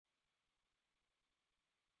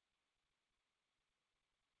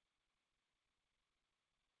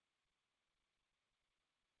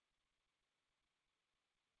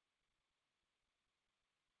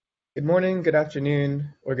Good morning, good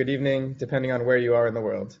afternoon, or good evening, depending on where you are in the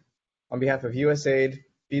world. On behalf of USAID,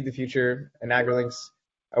 Feed the Future, and AgriLinks,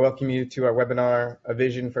 I welcome you to our webinar, A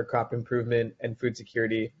Vision for Crop Improvement and Food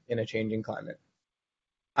Security in a Changing Climate.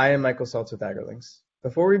 I am Michael Saltz with AgriLinks.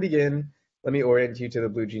 Before we begin, let me orient you to the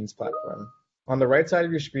Blue Jeans platform. On the right side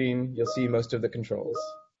of your screen, you'll see most of the controls.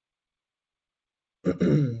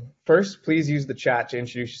 First, please use the chat to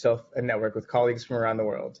introduce yourself and network with colleagues from around the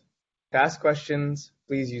world. To ask questions,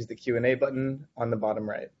 please use the Q&A button on the bottom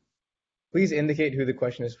right. Please indicate who the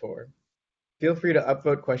question is for. Feel free to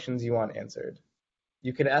upvote questions you want answered.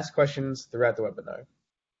 You can ask questions throughout the webinar.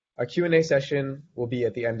 Our Q&A session will be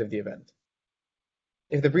at the end of the event.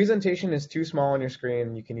 If the presentation is too small on your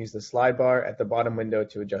screen, you can use the slide bar at the bottom window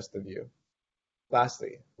to adjust the view.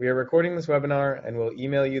 Lastly, we are recording this webinar and will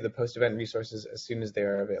email you the post-event resources as soon as they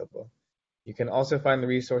are available. You can also find the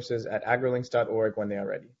resources at agrilinks.org when they are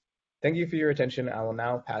ready. Thank you for your attention. I will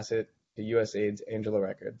now pass it to USAID's Angela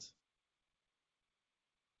Records.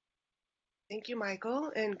 Thank you,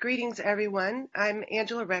 Michael, and greetings, everyone. I'm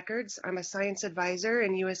Angela Records. I'm a science advisor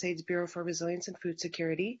in USAID's Bureau for Resilience and Food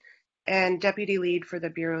Security and deputy lead for the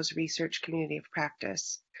Bureau's research community of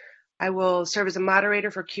practice. I will serve as a moderator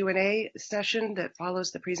for Q&A session that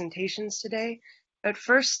follows the presentations today. But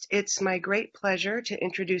first, it's my great pleasure to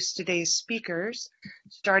introduce today's speakers,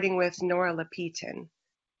 starting with Nora Lapitan.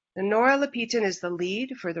 Nora Lapitan is the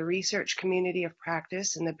lead for the research community of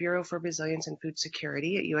practice in the Bureau for Resilience and Food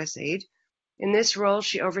Security at USAID. In this role,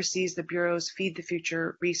 she oversees the Bureau's Feed the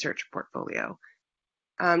Future research portfolio.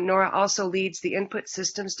 Nora also leads the Input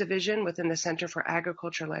Systems Division within the Center for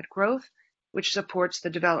Agriculture-Led Growth, which supports the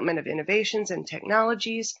development of innovations and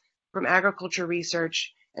technologies from agriculture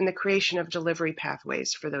research and the creation of delivery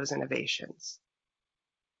pathways for those innovations.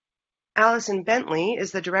 Alison Bentley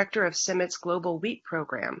is the director of CIMMYT's Global Wheat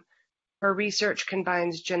Program. Her research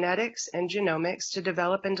combines genetics and genomics to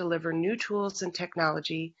develop and deliver new tools and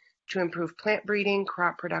technology to improve plant breeding,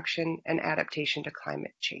 crop production, and adaptation to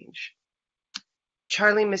climate change.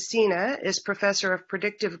 Charlie Messina is professor of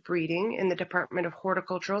predictive breeding in the Department of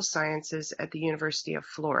Horticultural Sciences at the University of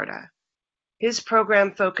Florida. His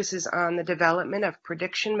program focuses on the development of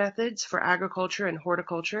prediction methods for agriculture and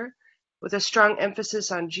horticulture, with a strong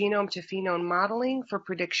emphasis on genome to phenome modeling for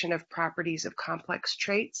prediction of properties of complex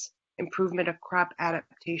traits, improvement of crop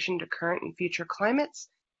adaptation to current and future climates,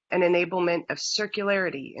 and enablement of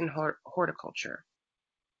circularity in horticulture.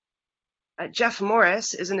 Jeff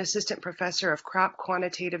Morris is an assistant professor of crop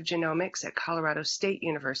quantitative genomics at Colorado State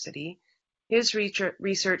University. His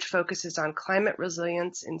research focuses on climate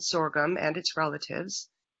resilience in sorghum and its relatives,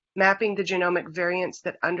 mapping the genomic variants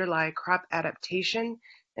that underlie crop adaptation,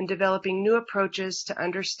 and developing new approaches to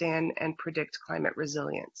understand and predict climate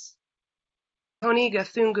resilience. Tony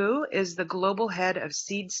Gathungu is the global head of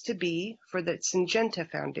Seeds to Be for the Syngenta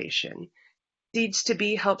Foundation. Seeds to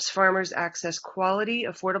Be helps farmers access quality,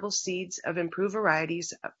 affordable seeds of improved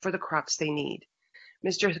varieties for the crops they need.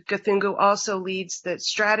 Mr. Gathungu also leads the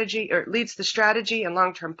strategy and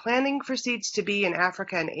long-term planning for Seeds to Be in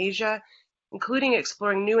Africa and Asia, including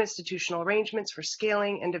exploring new institutional arrangements for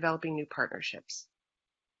scaling and developing new partnerships.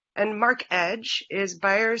 And Mark Edge is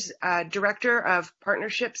Bayer's Director of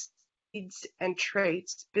Partnerships, Seeds and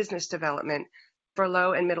Traits Business Development for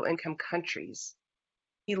low and middle income countries.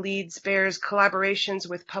 He leads Bayer's collaborations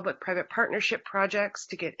with public-private partnership projects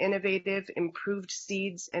to get innovative, improved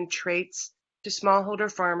seeds and traits to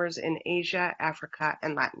smallholder farmers in Asia, Africa,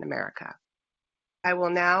 and Latin America. I will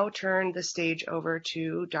now turn the stage over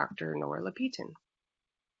to Dr. Nora Lapitan.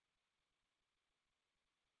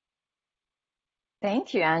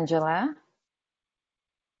 Thank you, Angela.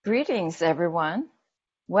 Greetings, everyone.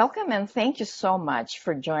 Welcome and thank you so much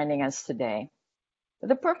for joining us today.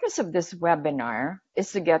 The purpose of this webinar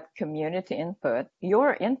is to get community input,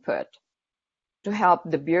 your input, to help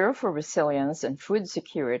the Bureau for Resilience and Food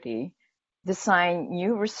Security design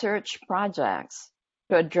new research projects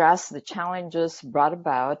to address the challenges brought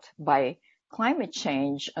about by climate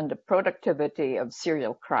change and the productivity of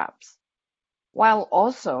cereal crops, while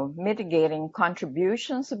also mitigating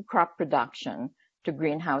contributions of crop production to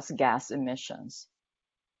greenhouse gas emissions.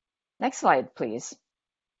 Next slide, please.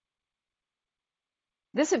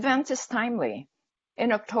 This event is timely.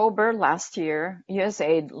 In October last year,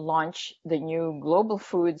 USAID launched the new Global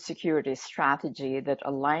Food Security Strategy that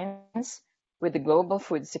aligns with the Global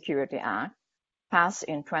Food Security Act, passed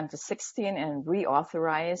in 2016 and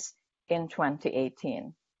reauthorized in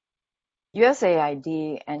 2018.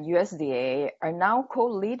 USAID and USDA are now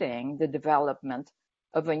co-leading the development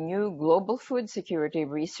of a new Global Food Security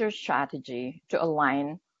Research Strategy to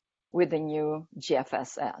align with the new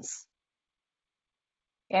GFSS.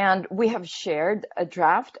 And we have shared a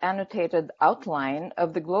draft annotated outline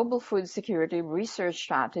of the Global Food Security Research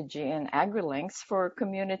Strategy in AgriLinks for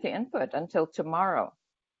community input until tomorrow.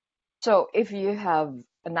 So if you have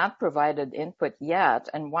not provided input yet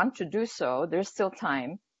and want to do so, there's still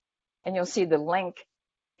time, and you'll see the link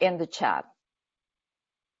in the chat.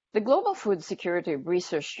 The Global Food Security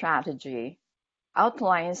Research Strategy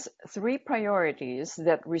outlines 3 priorities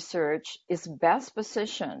that research is best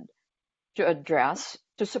positioned to address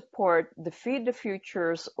to support the Feed the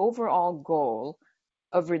Future's overall goal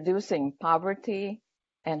of reducing poverty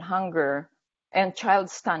and hunger and child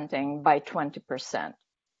stunting by 20%.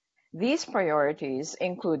 These priorities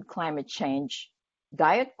include climate change,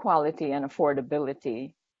 diet quality and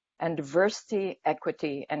affordability, and diversity,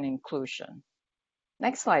 equity, and inclusion.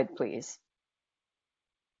 Next slide, please.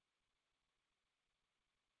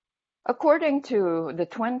 According to the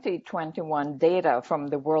 2021 data from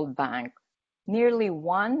the World Bank, nearly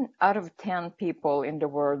 1 out of 10 people in the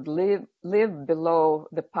world live below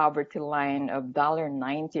the poverty line of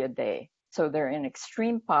 $1.90 a day. So they're in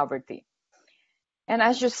extreme poverty. And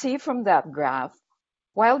as you see from that graph,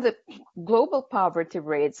 while the global poverty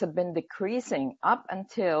rates have been decreasing up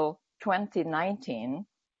until 2019,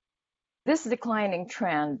 this declining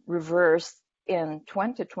trend reversed in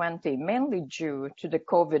 2020, mainly due to the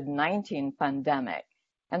COVID-19 pandemic,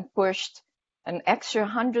 and pushed an extra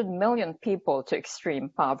 100 million people to extreme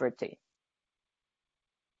poverty.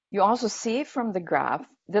 You also see from the graph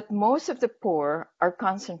that most of the poor are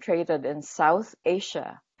concentrated in South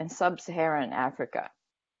Asia and Sub-Saharan Africa,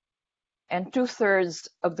 and 2/3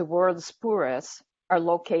 of the world's poorest are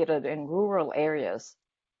located in rural areas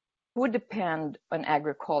who depend on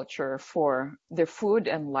agriculture for their food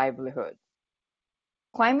and livelihood.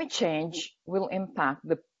 Climate change will impact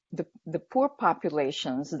the poor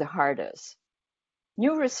populations the hardest.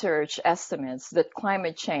 New research estimates that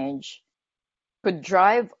climate change could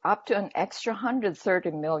drive up to an extra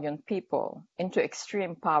 130 million people into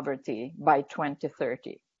extreme poverty by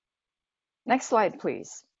 2030. Next slide,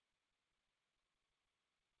 please.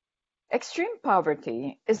 Extreme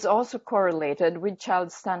poverty is also correlated with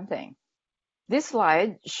child stunting. This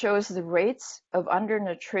slide shows the rates of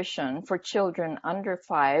undernutrition for children under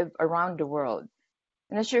 5 around the world.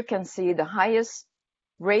 And as you can see, the highest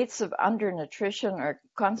rates of undernutrition are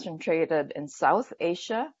concentrated in South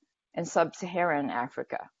Asia and Sub-Saharan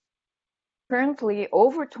Africa. Currently,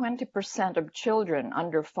 over 20% of children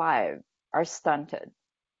under 5 are stunted.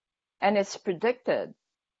 And it's predicted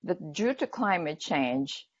that due to climate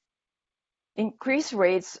change, increased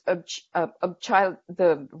rates of child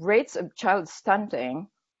stunting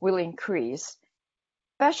will increase,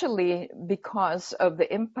 especially because of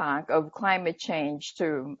the impact of climate change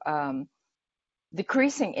to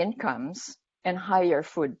decreasing incomes and higher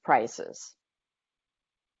food prices.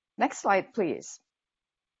 Next slide, please.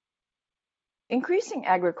 Increasing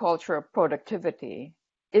agricultural productivity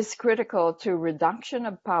is critical to reduction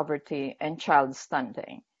of poverty and child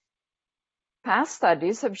stunting. Past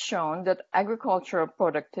studies have shown that agricultural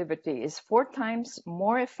productivity is 4 times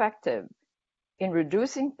more effective in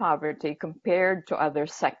reducing poverty compared to other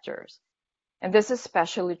sectors. And this is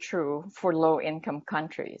especially true for low-income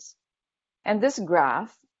countries. And this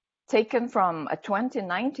graph, taken from a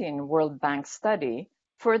 2019 World Bank study,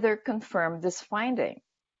 further confirmed this finding.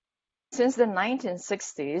 Since the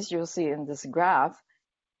 1960s, you'll see in this graph,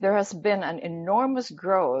 there has been an enormous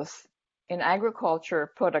growth in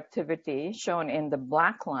agriculture productivity, shown in the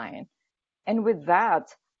black line, and with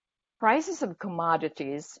that, prices of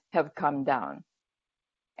commodities have come down.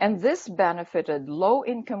 And this benefited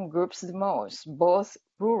low-income groups the most, both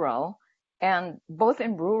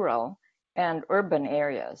in rural and urban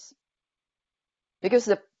areas. Because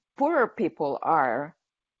the poorer people are,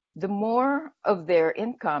 the more of their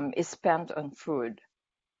income is spent on food.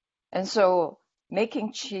 And so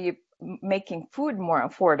making food more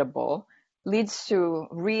affordable leads to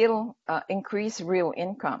increased real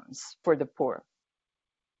incomes for the poor.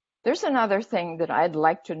 There's another thing that I'd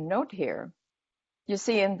like to note here. You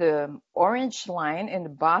see in the orange line in the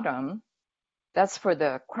bottom, that's for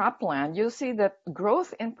the cropland, you'll see that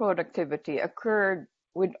growth in productivity occurred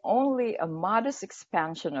with only a modest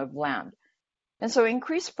expansion of land. And so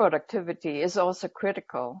increased productivity is also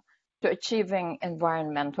critical to achieving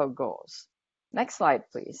environmental goals. Next slide,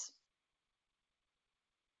 please.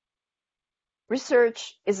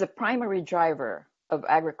 Research is a primary driver of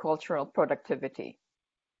agricultural productivity.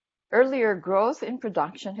 Earlier growth in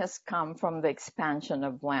production has come from the expansion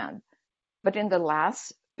of land, but in the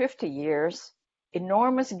last 50 years,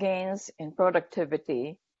 enormous gains in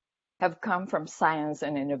productivity have come from science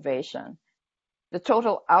and innovation. The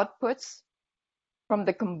total outputs from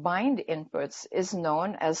the combined inputs is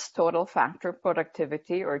known as total factor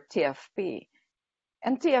productivity, or TFP.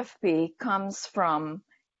 And TFP comes from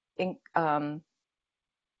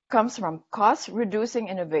cost-reducing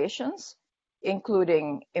innovations,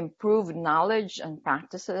 including improved knowledge and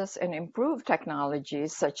practices and improved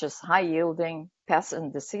technologies such as high-yielding, pest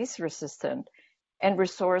and disease-resistant, and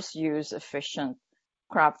resource use efficient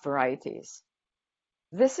crop varieties.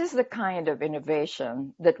 This is the kind of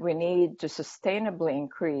innovation that we need to sustainably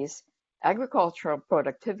increase agricultural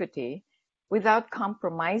productivity without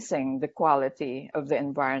compromising the quality of the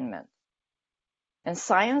environment. And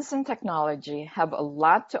science and technology have a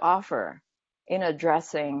lot to offer in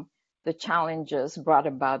addressing the challenges brought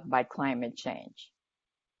about by climate change.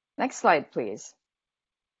 Next slide, please.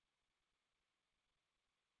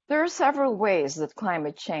 There are several ways that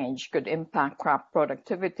climate change could impact crop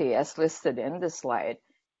productivity as listed in this slide.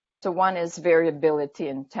 So one is variability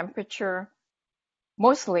in temperature,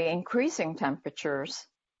 mostly increasing temperatures,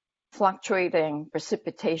 fluctuating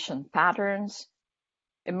precipitation patterns,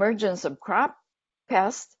 emergence of crop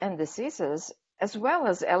pests and diseases, as well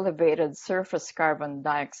as elevated surface carbon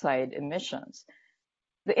dioxide emissions.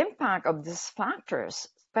 The impact of these factors,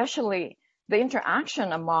 especially the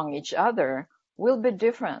interaction among each other, will be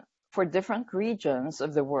different for different regions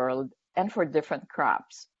of the world and for different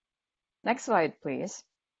crops. Next slide, please.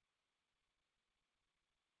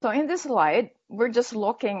 So in this slide, we're just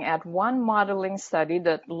looking at one modeling study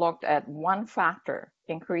that looked at one factor,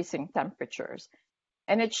 increasing temperatures.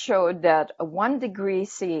 And it showed that a 1 degree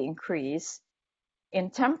C increase in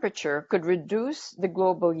temperature could reduce the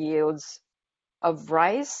global yields of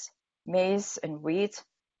rice, maize, and wheat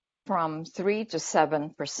from 3 to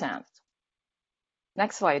 7%.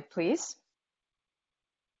 Next slide, please.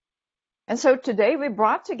 And so today we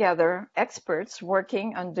brought together experts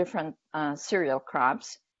working on different cereal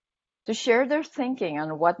crops to share their thinking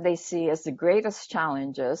on what they see as the greatest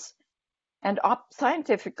challenges and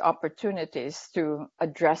scientific opportunities to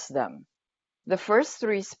address them. The first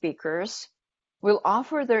three speakers will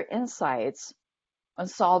offer their insights on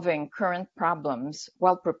solving current problems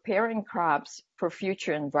while preparing crops for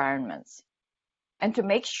future environments. And to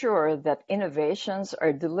make sure that innovations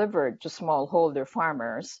are delivered to smallholder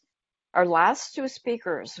farmers, our last two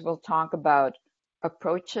speakers will talk about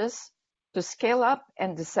approaches to scale up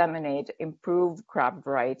and disseminate improved crop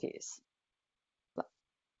varieties.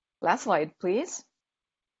 Last slide, please.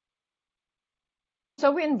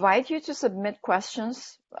 So we invite you to submit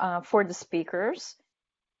questions for the speakers,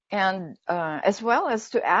 and as well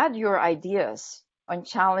as to add your ideas on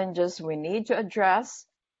challenges we need to address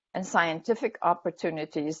and scientific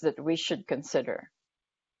opportunities that we should consider.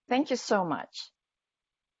 Thank you so much.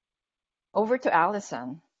 Over to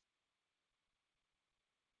Allison.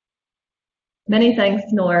 Many thanks,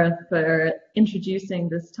 Nora, for introducing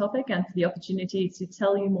this topic and for the opportunity to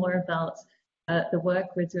tell you more about the work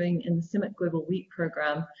we're doing in the CIMMYT Global Wheat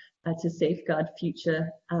Program to safeguard future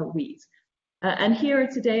wheat. And here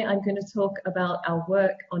today, I'm going to talk about our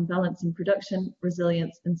work on balancing production,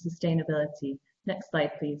 resilience, and sustainability. Next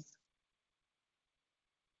slide, please.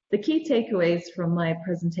 The key takeaways from my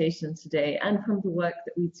presentation today and from the work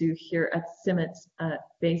that we do here at CIMMYT,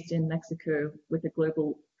 based in Mexico with the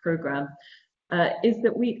global program, is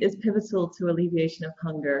that wheat is pivotal to alleviation of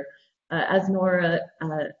hunger. As Nora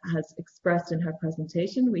has expressed in her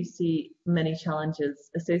presentation, we see many challenges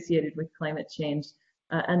associated with climate change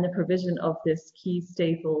and the provision of this key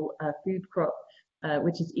staple food crop,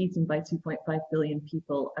 which is eaten by 2.5 billion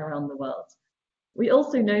people around the world. We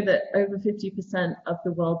also know that over 50% of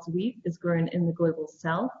the world's wheat is grown in the global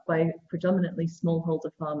south by predominantly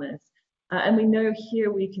smallholder farmers. And we know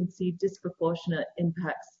here we can see disproportionate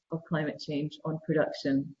impacts of climate change on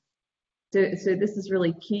production. So this is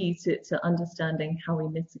really key to understanding how we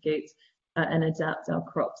mitigate and adapt our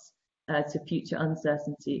crops to future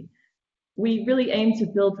uncertainty. We really aim to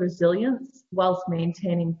build resilience whilst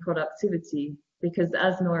maintaining productivity, because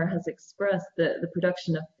as Nora has expressed, the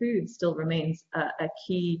production of food still remains a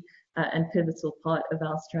key and pivotal part of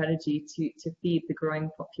our strategy to feed the growing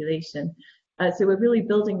population. So we're really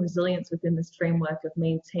building resilience within this framework of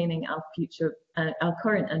maintaining our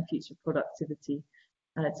current and future productivity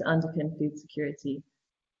to underpin food security.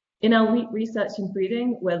 In our wheat research and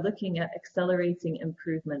breeding, we're looking at accelerating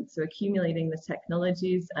improvements, so accumulating the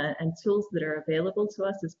technologies and tools that are available to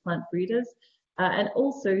us as plant breeders, and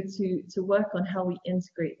also to work on how we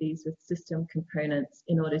integrate these with system components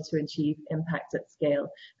in order to achieve impact at scale.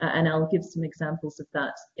 And I'll give some examples of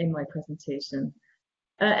that in my presentation.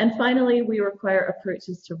 And finally, we require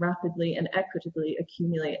approaches to rapidly and equitably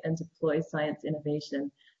accumulate and deploy science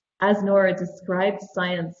innovation. As Nora described,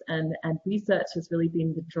 science and research has really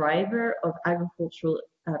been the driver of agricultural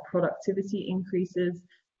productivity increases.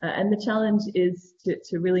 And the challenge is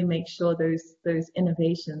to really make sure those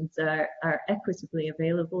innovations are equitably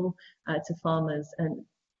available to farmers, and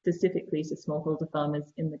specifically to smallholder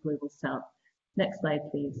farmers in the global south. Next slide,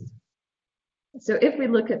 please. So if we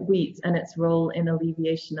look at wheat and its role in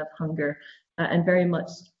alleviation of hunger, and very much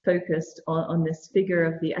focused on this figure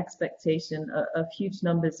of the expectation of huge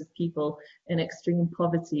numbers of people in extreme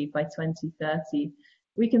poverty by 2030,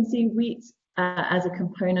 we can see wheat as a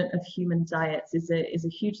component of human diets is a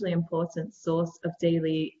hugely important source of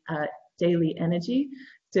daily energy.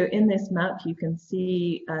 So in this map, you can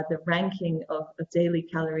see the ranking of daily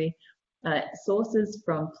calorie sources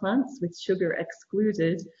from plants with sugar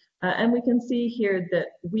excluded. And we can see here that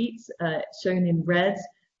wheat, shown in red,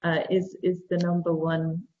 is the number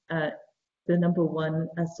one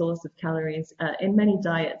source of calories in many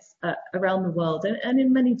diets around the world, and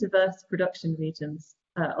in many diverse production regions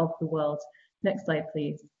of the world. Next slide,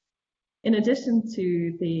 please. In addition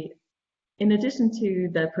to the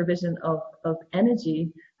provision of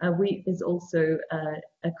energy, wheat is also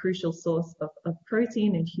a crucial source of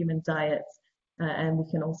protein in human diets, and we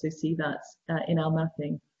can also see that in our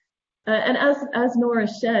mapping. And as Nora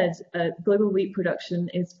shared, global wheat production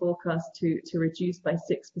is forecast to reduce by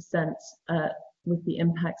 6% with the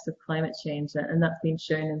impacts of climate change, and that's been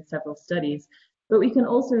shown in several studies. But we can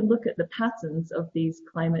also look at the patterns of these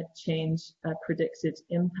climate change predicted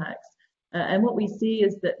impacts. And what we see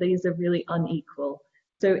is that these are really unequal.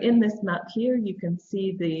 So in this map here, you can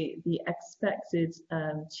see the expected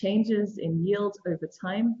changes in yield over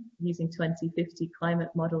time using 2050 climate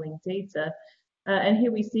modeling data. And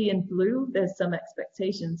here we see in blue, there's some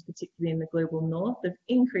expectations, particularly in the global north, of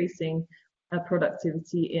increasing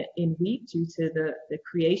productivity in wheat due to the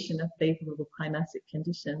creation of favorable climatic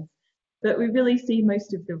conditions. But we really see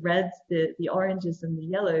most of the reds, the oranges and the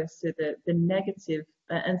yellows, so the negative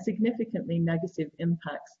and significantly negative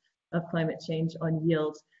impacts of climate change on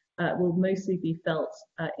yield will mostly be felt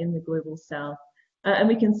in the global south. And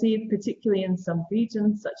we can see, particularly in some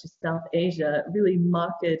regions such as South Asia, really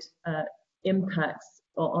marked impacts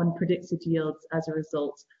on predicted yields as a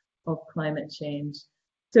result of climate change.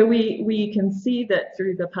 So we can see that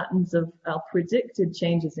through the patterns of our predicted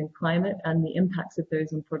changes in climate and the impacts of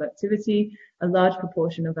those on productivity, a large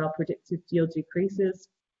proportion of our predicted yield decreases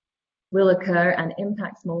will occur and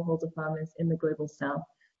impact smallholder farmers in the global south.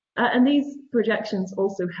 And these projections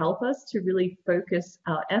also help us to really focus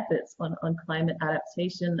our efforts on climate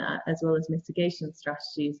adaptation as well as mitigation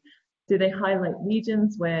strategies. So they highlight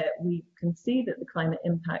regions where we can see that the climate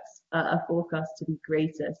impacts are forecast to be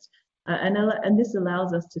greatest. And this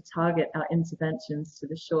allows us to target our interventions to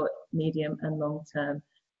the short, medium, and long term.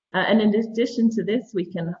 And in addition to this, we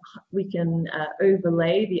can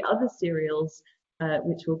overlay the other cereals,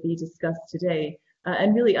 which will be discussed today,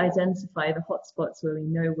 and really identify the hotspots where we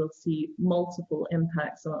know we'll see multiple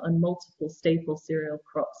impacts on multiple staple cereal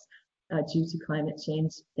crops due to climate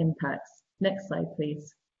change impacts. Next slide,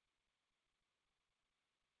 please.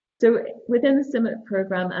 So within the CIMMYT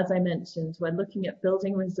program, as I mentioned, we're looking at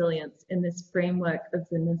building resilience in this framework of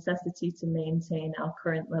the necessity to maintain our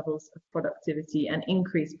current levels of productivity and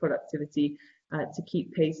increase productivity to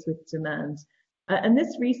keep pace with demand. And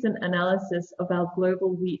this recent analysis of our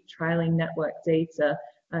global wheat trialing network data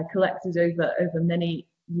collected over many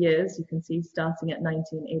years, you can see starting at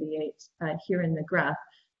 1988 here in the graph,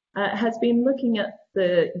 has been looking at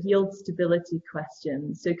the yield stability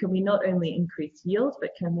question. So can we not only increase yield,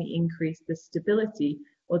 but can we increase the stability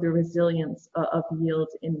or the resilience of yield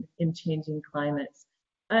in changing climates?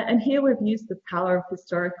 And here we've used the power of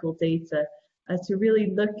historical data to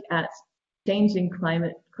really look at changing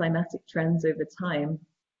climatic trends over time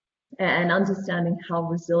and understanding how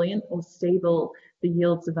resilient or stable the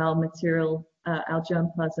yields of our material, our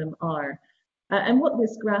germplasm are. And what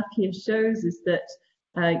this graph here shows is that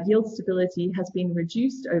yield stability has been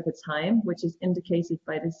reduced over time, which is indicated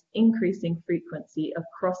by this increasing frequency of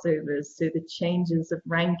crossovers, so the changes of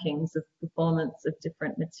rankings of performance of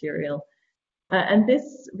different material. And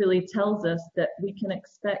this really tells us that we can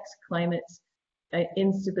expect climate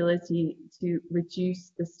instability to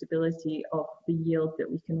reduce the stability of the yield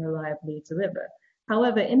that we can reliably deliver.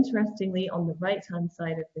 However, interestingly, on the right-hand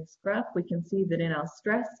side of this graph, we can see that in our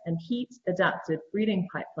stress and heat adapted breeding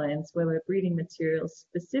pipelines, where we're breeding materials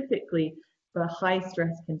specifically for high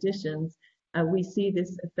stress conditions, we see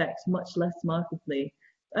this effect much less markedly.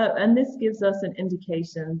 And this gives us an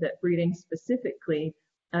indication that breeding specifically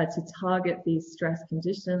to target these stress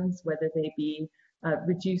conditions, whether they be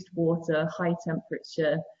reduced water, high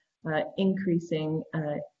temperature, increasing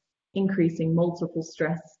increasing multiple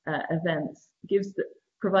stress events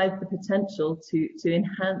provides the potential to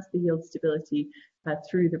enhance the yield stability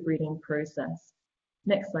through the breeding process.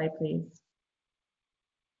 Next slide, please.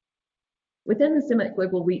 Within the CIMMYT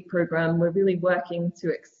Global Wheat Programme, we're really working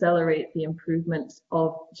to accelerate the improvement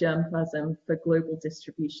of germplasm for global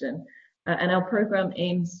distribution. And our programme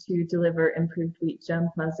aims to deliver improved wheat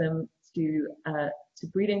germplasm to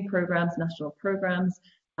breeding programs, national programs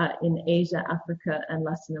in Asia, Africa, and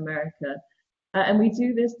Latin America. And we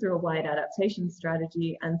do this through a wide adaptation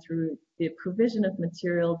strategy and through the provision of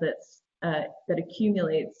material that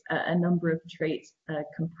accumulates a number of trait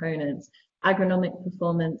components: agronomic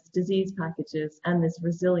performance, disease packages, and this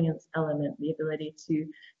resilience element, the ability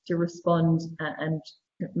to respond and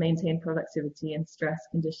maintain productivity in stress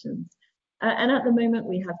conditions. And at the moment,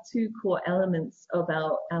 we have two core elements of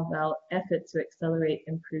our effort to accelerate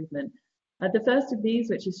improvement. The first of these,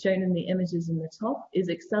 which is shown in the images in the top, is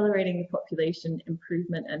accelerating the population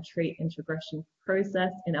improvement and trait introgression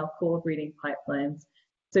process in our core breeding pipelines.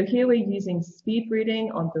 So here we're using speed breeding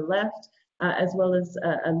on the left, as well as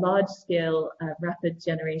a large-scale rapid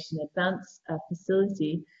generation advance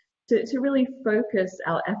facility to really focus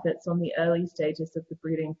our efforts on the early stages of the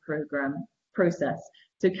breeding process.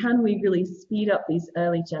 So can we really speed up these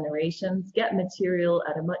early generations, get material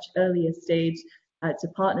at a much earlier stage to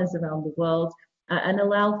partners around the world, and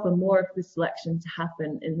allow for more of the selection to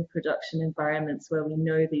happen in the production environments where we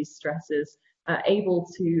know these stresses are able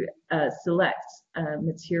to select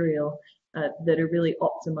material that are really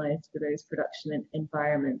optimized for those production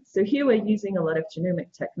environments. So here we're using a lot of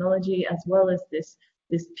genomic technology, as well as this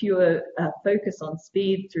pure focus on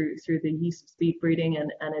speed through the use of speed breeding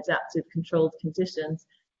and adaptive controlled conditions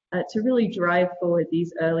to really drive forward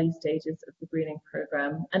these early stages of the breeding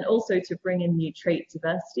program, and also to bring in new trait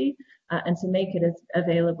diversity and to make it as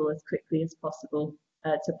available as quickly as possible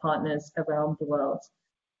to partners around the world.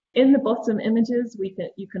 In the bottom images,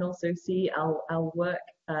 you can also see our work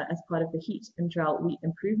as part of the Heat and Drought Wheat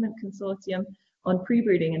Improvement Consortium on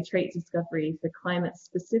pre-breeding and trait discovery for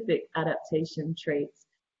climate-specific adaptation traits.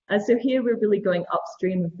 So here we're really going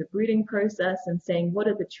upstream of the breeding process and saying what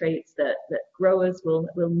are the traits that growers will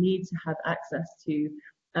need to have access to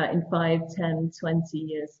in 5, 10, 20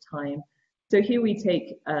 years' time. So here we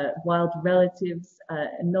take wild relatives,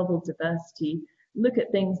 novel diversity, look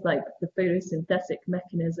at things like the photosynthetic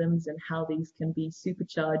mechanisms and how these can be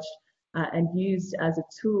supercharged and used as a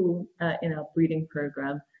tool in our breeding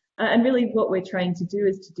program. And really what we're trying to do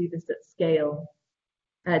is to do this at scale,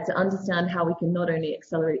 to understand how we can not only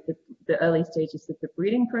accelerate the early stages of the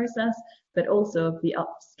breeding process, but also of the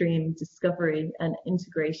upstream discovery and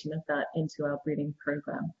integration of that into our breeding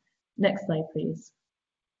program. Next slide, please.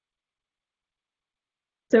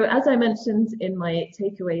 So as I mentioned in my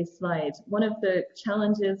takeaway slide, one of the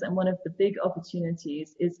challenges and one of the big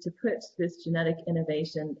opportunities is to put this genetic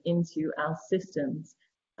innovation into our systems.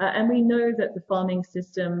 And we know that the farming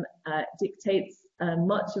system dictates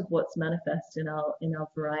much of what's manifest in our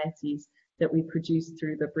varieties that we produce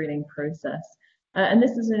through the breeding process. And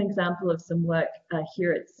this is an example of some work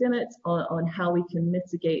here at CIMMYT on how we can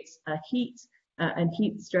mitigate heat and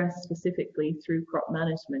heat stress specifically through crop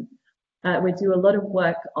management. We do a lot of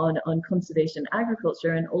work on conservation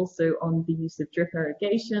agriculture and also on the use of drip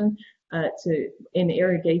irrigation in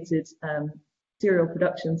irrigated cereal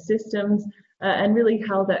production systems, and really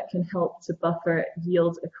how that can help to buffer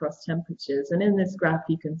yield across temperatures. And in this graph,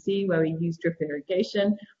 you can see where we use drip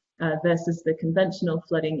irrigation versus the conventional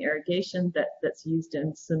flooding irrigation that's used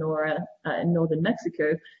in Sonora in northern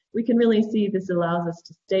Mexico. We can really see this allows us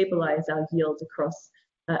to stabilize our yield across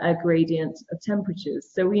a gradient of temperatures.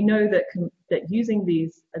 So we know that using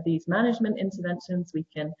these management interventions, we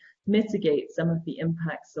can mitigate some of the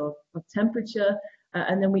impacts of temperature.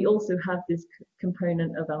 And then we also have this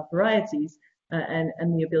component of our varieties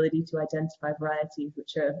and the ability to identify varieties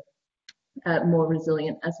which are more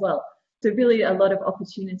resilient as well. So really a lot of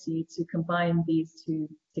opportunity to combine these two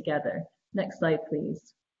together. Next slide,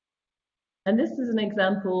 please. And this is an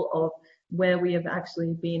example of where we have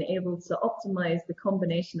actually been able to optimize the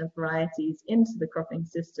combination of varieties into the cropping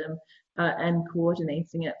system and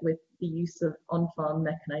coordinating it with the use of on-farm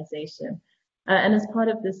mechanization. And as part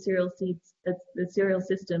of the cereal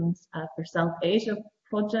systems for South Asia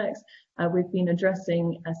projects, we've been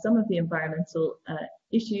addressing some of the environmental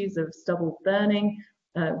issues of stubble burning,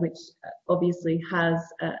 which obviously has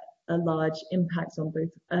a large impact on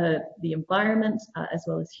both the environment as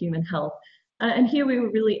well as human health. And here we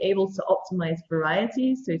were really able to optimize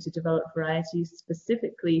varieties, so to develop varieties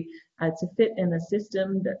specifically to fit in a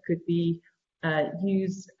system that could be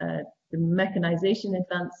use the mechanization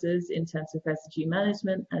advances in terms of residue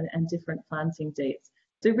management and different planting dates.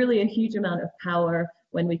 So really a huge amount of power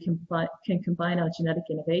when we can combine our genetic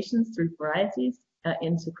innovations through varieties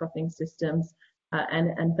into cropping systems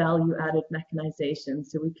and value-added mechanization.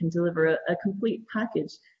 So we can deliver a complete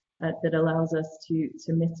package that allows us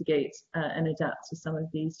to mitigate and adapt to some of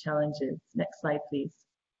these challenges. Next slide, please.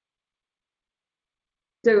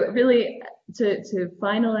 So really, to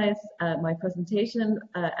finalize my presentation,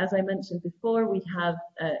 as I mentioned before, we have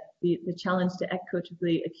the challenge to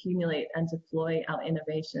equitably accumulate and deploy our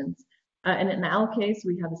innovations. And in our case,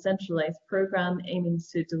 we have a centralized program aiming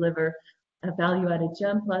to deliver a value-added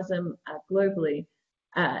germplasm globally,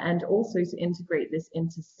 and also to integrate this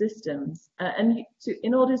into systems.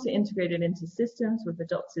 In order to integrate it into systems, we've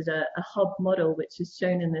adopted a hub model, which is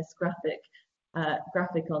shown in this graphic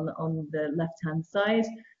on the left-hand side.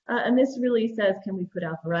 And this really says, can we put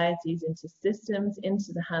our varieties into systems,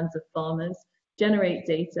 into the hands of farmers, generate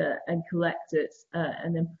data and collect it,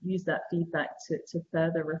 and then use that feedback to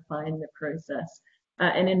further refine the process.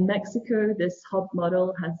 And in Mexico, this hub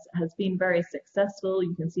model has been very successful.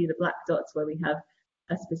 You can see the black dots where we have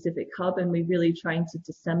a specific hub, and we're really trying to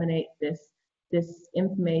disseminate this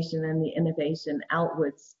information and the innovation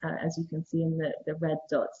outwards, as you can see in the red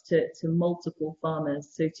dots, to multiple farmers.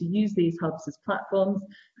 So to use these hubs as platforms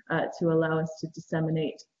to allow us to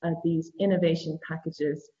disseminate these innovation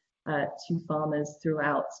packages to farmers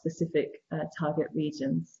throughout specific target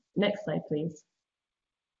regions. Next slide, please.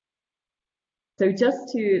 So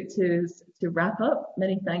just to wrap up,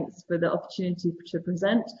 many thanks for the opportunity to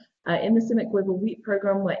present. In the CIMMYC Global Wheat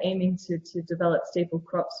Program, we're aiming to develop staple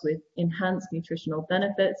crops with enhanced nutritional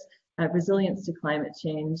benefits, resilience to climate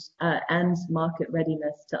change, and market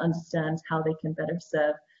readiness to understand how they can better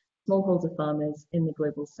serve smallholder farmers in the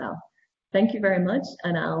Global South. Thank you very much,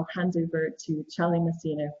 and I'll hand over to Charlie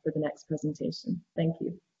Messina for the next presentation. Thank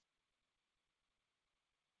you.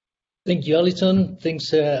 Thank you, Alison.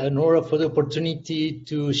 Thanks, Nora, for the opportunity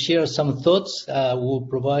to share some thoughts. We'll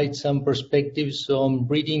provide some perspectives on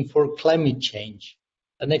breeding for climate change.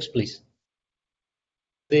 Next, please.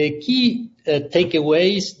 The key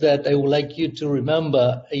takeaways that I would like you to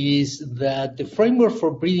remember is that the framework for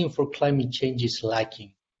breeding for climate change is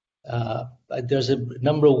lacking. There's a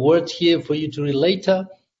number of words here for you to read later,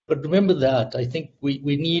 but remember that. I think we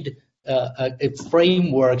need a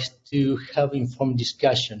framework to have informed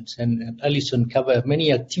discussions, and Alison covered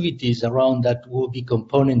many activities around that will be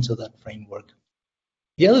components of that framework.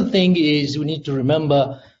 The other thing is we need to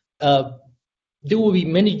remember there will be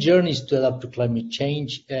many journeys to adapt to climate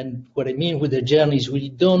change, and what I mean with the journeys, we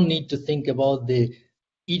don't need to think about the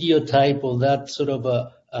ideotype of that sort of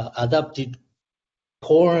adapted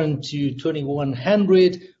corn to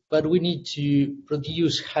 2100, but we need to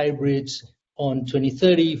produce hybrids on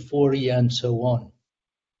 2030, 40, and so on.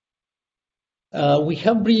 We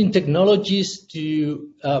have breeding technologies to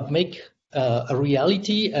make a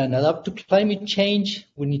reality and adapt to climate change.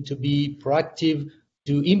 We need to be proactive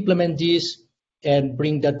to implement this and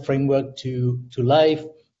bring that framework to life.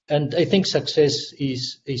 And I think success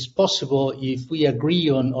is possible if we agree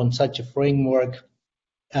on such a framework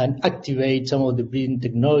and activate some of the breeding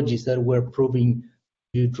technologies that we're proving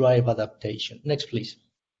to drive adaptation. Next, please.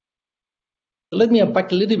 Let me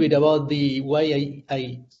unpack a little bit about why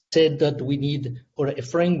I said that we need, or a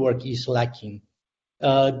framework is lacking.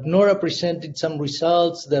 Nora presented some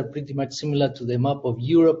results that are pretty much similar to the map of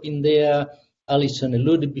Europe in there. Alison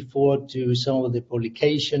alluded before to some of the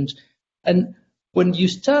publications. And when you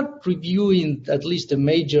start reviewing at least the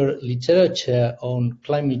major literature on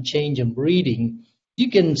climate change and breeding, you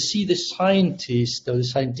can see the scientists or the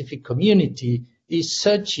scientific community is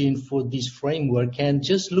searching for this framework and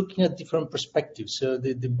just looking at different perspectives. So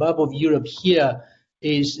the map of Europe here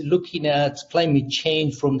is looking at climate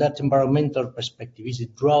change from that environmental perspective. Is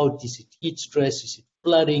it drought? Is it heat stress? Is it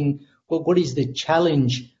flooding? What is the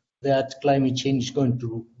challenge that climate change is going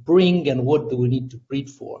to bring, and what do we need to breed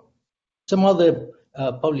for? Some other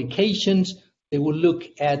publications, they will look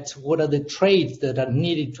at what are the traits that are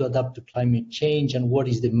needed to adapt to climate change and what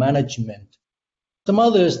is the management. Some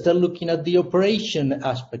others are looking at the operation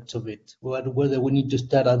aspects of it, whether we need to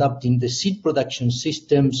start adapting the seed production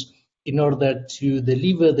systems in order to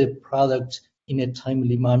deliver the product in a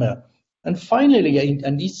timely manner. And finally,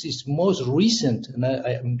 and this is most recent, and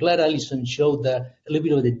I'm glad Alison showed a little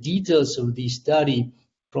bit of the details of the study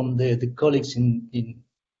from the colleagues in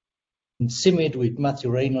CIMMYC with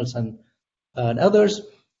Matthew Reynolds and others.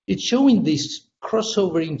 It's showing these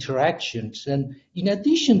crossover interactions, and in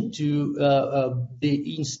addition to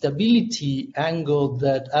the instability angle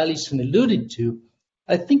that Alison alluded to,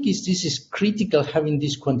 I think this is critical, having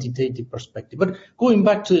this quantitative perspective. But going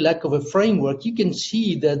back to the lack of a framework, you can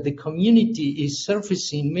see that the community is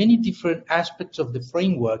surfacing many different aspects of the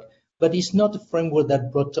framework, but it's not a framework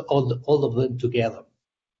that brought all of them together.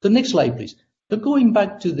 The next slide, please. So going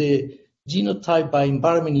back to the genotype by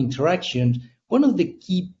environment interactions, one of the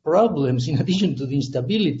key problems, in addition to the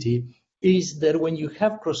instability, is that when you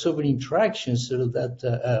have crossover interactions, sort of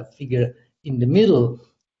that figure in the middle,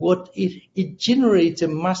 it generates a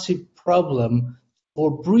massive problem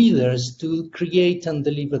for breeders to create and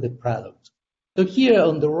deliver the product. So here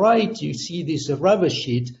on the right, you see this rubber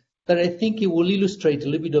sheet that I think it will illustrate a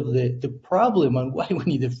little bit of the problem and why we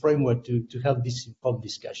need a framework to have this informed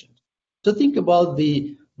discussion. So think about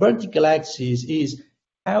the vertical axis is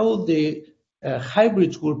how the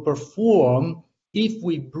hybrids will perform if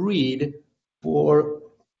we breed for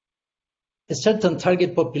a certain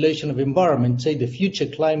target population of environment, say the future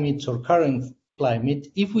climates or current climate,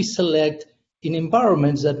 if we select in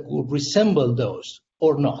environments that would resemble those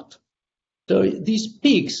or not. So these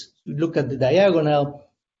peaks, you look at the diagonal,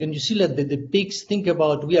 and you see that the peaks, think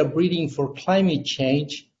about we are breeding for climate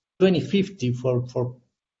change, 2050 for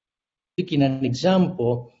picking an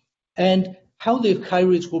example, and how the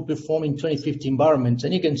hybrids will perform in 2050 environments.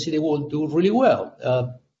 And you can see they will do really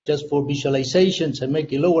well. Just for visualizations, I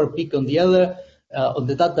make a lower peak on the other, on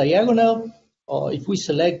that diagonal. If we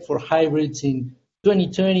select for hybrids in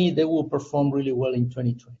 2020, they will perform really well in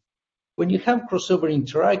 2020. When you have crossover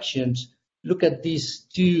interactions, look at these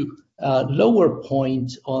two lower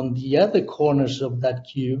points on the other corners of that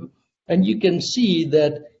cube, and you can see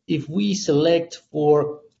that if we select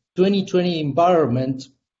for 2020 environment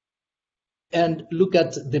and look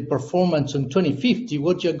at the performance on 2050,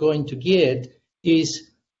 what you're going to get is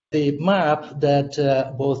the map that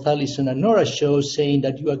both Alison and Nora show, saying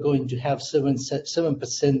that you are going to have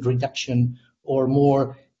 7% reduction or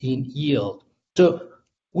more in yield. So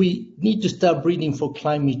we need to start breeding for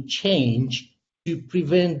climate change to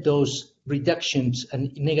prevent those reductions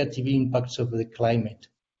and negative impacts of the climate.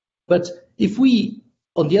 But if we,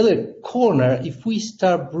 on the other corner, if we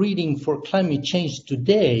start breeding for climate change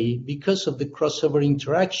today, because of the crossover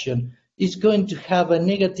interaction, it's going to have a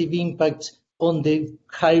negative impact on the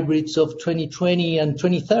hybrids of 2020 and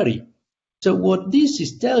 2030. So what this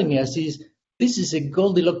is telling us is this is a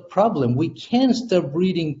Goldilocks problem. We can't start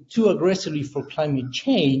breeding too aggressively for climate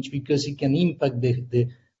change because it can impact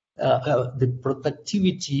the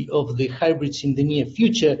productivity of the hybrids in the near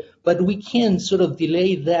future, but we can sort of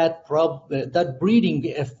delay that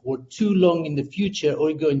breeding effort too long in the future,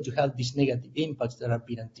 or we're going to have these negative impacts that have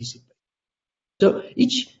been anticipated. So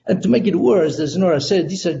and to make it worse, as Nora said,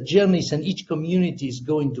 these are journeys, and each community is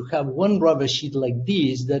going to have one rubber sheet like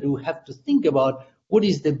this that will have to think about what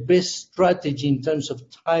is the best strategy in terms of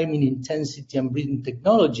timing, intensity, and breeding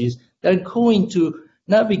technologies that are going to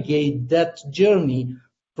navigate that journey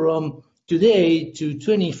from today to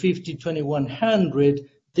 2050, 2100,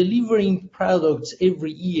 delivering products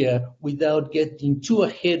every year without getting too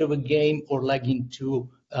ahead of a game or lagging too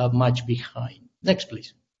much behind. Next,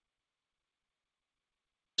 please.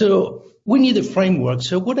 So we need a framework.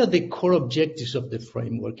 So what are the core objectives of the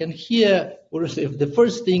framework? And here, the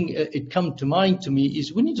first thing it comes to mind to me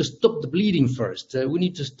is we need to stop the bleeding first. We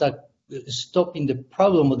need to start stopping the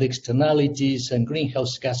problem of the externalities and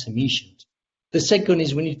greenhouse gas emissions. The second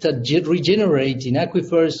is we need to regenerate in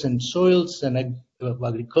aquifers and soils and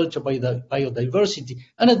agriculture biodiversity.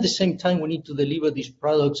 And at the same time, we need to deliver these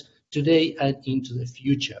products today and into the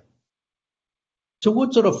future. So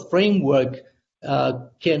what sort of framework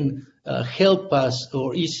can help us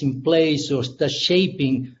or is in place or start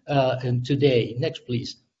shaping today? Next,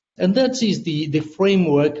 please. And that is the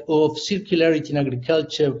framework of circularity in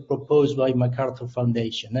agriculture proposed by MacArthur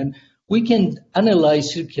Foundation. And we can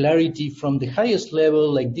analyze circularity from the highest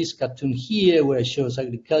level, like this cartoon here, where it shows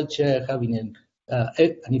agriculture having an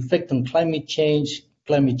effect on climate change.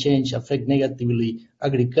 Climate change affects negatively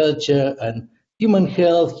agriculture, and human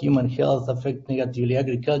health affects negatively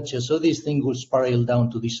agriculture. So this thing will spiral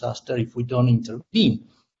down to disaster if we don't intervene.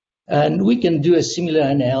 And we can do a similar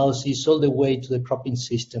analysis all the way to the cropping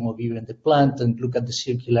system of even the plant and look at the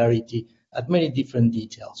circularity at many different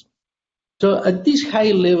details. So at this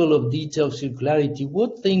high level of detail of circularity,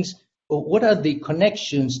 what are the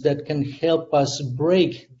connections that can help us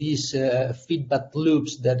break these feedback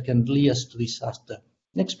loops that can lead us to disaster?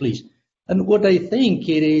 Next, please. And what I think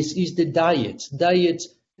it is the diets. Diets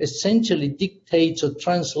essentially dictate or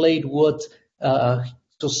translate what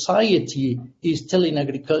society is telling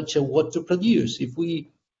agriculture what to produce. If we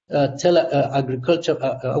tell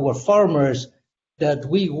our farmers that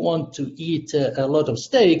we want to eat a lot of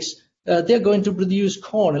steaks, they're going to produce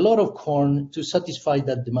corn, a lot of corn, to satisfy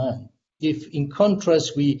that demand. If, in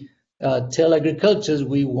contrast, we tell agriculture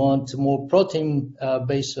we want more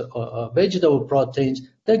protein-based vegetable proteins,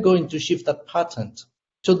 they're going to shift that pattern.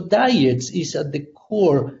 So diets is at the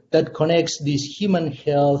core that connects these human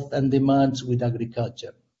health and demands with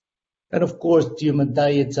agriculture. And of course, human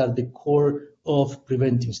diets are the core of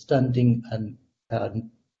preventing stunting and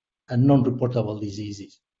non-reportable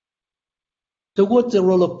diseases. So what's the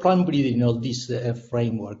role of plant breeding in all this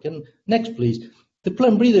framework? And next, please. The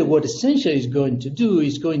plant breeder, what essentially is going to do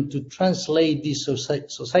is going to translate these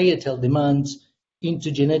societal demands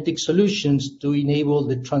into genetic solutions to enable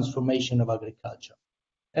the transformation of agriculture.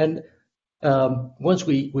 And once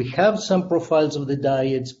we have some profiles of the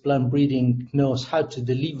diets, plant breeding knows how to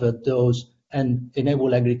deliver those and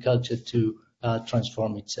enable agriculture to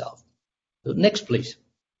transform itself. So next, please.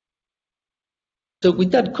 So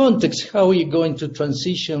with that context, how are you going to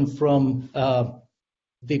transition from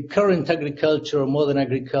the current agriculture or modern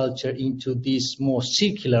agriculture into this more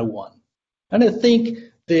circular one? And I think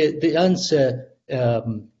the answer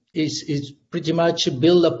is pretty much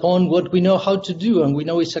built upon what we know how to do and we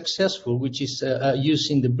know is successful, which is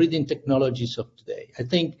using the breeding technologies of today. I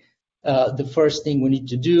think the first thing we need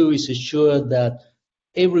to do is ensure that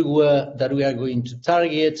everywhere that we are going to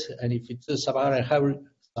target, and if it's Sub-Saharan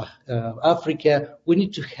Africa, we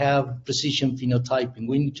need to have precision phenotyping.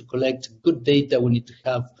 We need to collect good data. We need to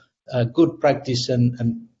have good practice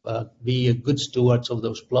and be good stewards of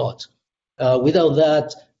those plots. Without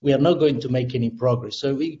that, we are not going to make any progress.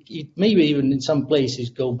 So it maybe even in some places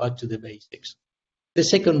go back to the basics. The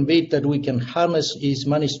second bit that we can harness is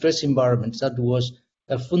managed stress environments. That was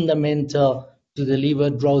fundamental to deliver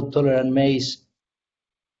drought-tolerant maize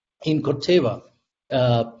in Corteva.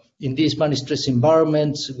 In these managed stress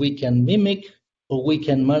environments, we can mimic or we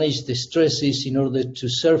can manage the stresses in order to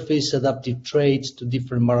surface adaptive traits to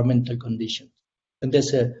different environmental conditions. And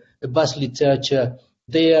there's a vast literature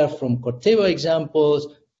there from Corteva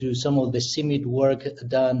examples to some of the CIMMYT work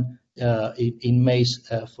done in maize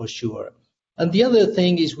for sure. And the other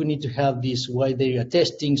thing is we need to have this wide area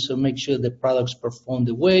testing, so make sure the products perform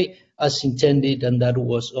the way as intended, and that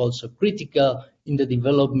was also critical in the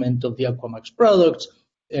development of the Aquamax products,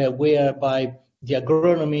 whereby the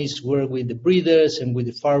agronomists work with the breeders and with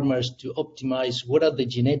the farmers to optimize what are the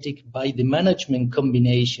genetic by the management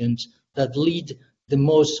combinations that lead the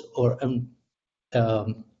most or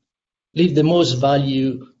leave the most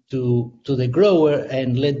value to the grower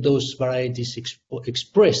and let those varieties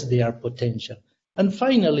express their potential. And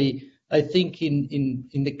finally, I think in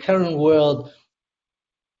the current world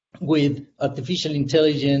with artificial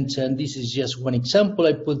intelligence, and this is just one example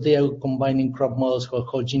I put there, combining crop models for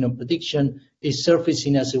whole genome prediction, is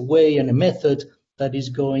surfacing as a way and a method that is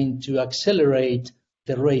going to accelerate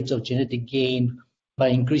the rate of genetic gain by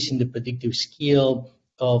increasing the predictive skill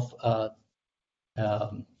of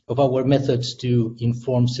our methods to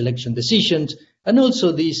inform selection decisions. And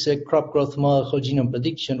also this crop growth model, whole genome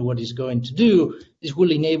prediction, what it's going to do is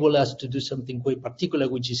will enable us to do something quite particular,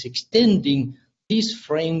 which is extending this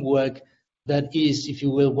framework that is, if you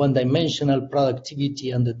will, one-dimensional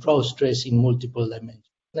productivity and the drought stress in multiple dimensions.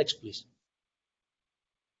 Next, please.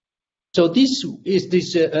 So this is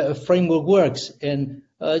this framework works, and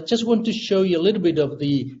I just want to show you a little bit of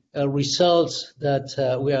the results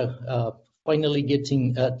that we are finally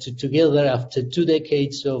getting together after 2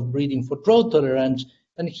 decades of breeding for drought tolerance.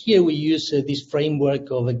 And here we use this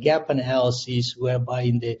framework of a gap analysis, whereby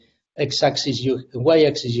in the x-axis,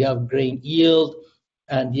 y-axis, you have grain yield,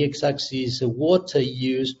 and the x-axis water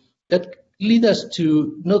use. That lead us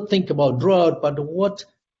to not think about drought, but what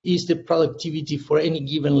is the productivity for any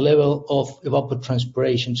given level of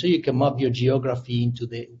evapotranspiration. So you can map your geography into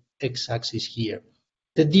the x-axis here.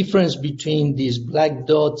 The difference between these black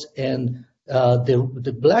dots and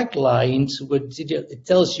the black lines, it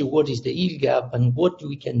tells you what is the yield gap and what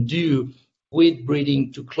we can do with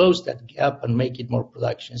breeding to close that gap and make it more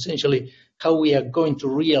production. Essentially, how we are going to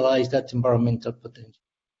realize that environmental potential.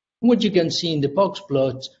 What you can see in the box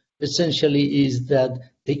plots essentially is that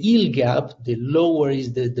the yield gap, the lower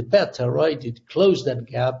is the better, right? It closed that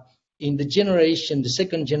gap. In the generation, the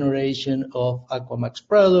second generation of Aquamax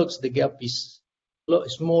products, the gap is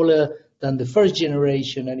smaller than the first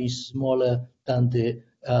generation and is smaller than the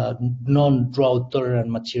non-drought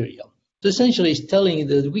tolerant material. So essentially it's telling you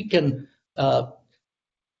that we can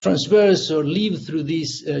transverse or live through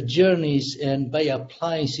these journeys, and by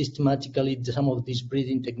applying systematically some of these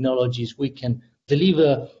breeding technologies, we can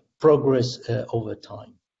deliver progress over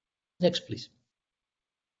time. Next, please.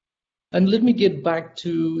 And let me get back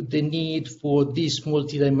to the need for this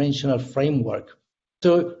multidimensional framework.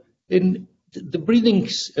 So In the breeding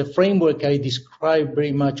framework I described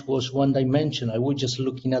very much was one dimension. I was just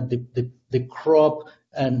looking at the crop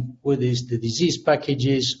and whether it's the disease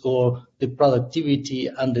packages or the productivity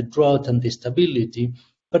and the drought and the stability.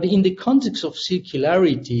 But in the context of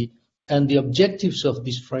circularity and the objectives of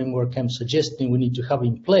this framework I'm suggesting we need to have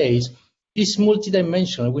in place, is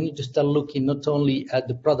multidimensional. We need to start looking not only at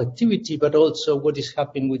the productivity, but also what is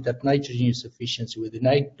happening with that nitrogen use efficiency, with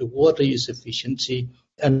the water use efficiency,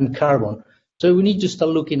 and carbon. So we need to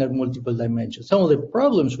start looking at multiple dimensions. Some of the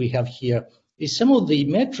problems we have here is some of the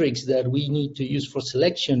metrics that we need to use for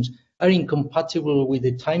selections are incompatible with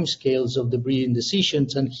the timescales of the breeding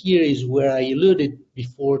decisions. And here is where I alluded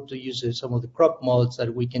before to use some of the crop models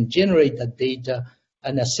that we can generate that data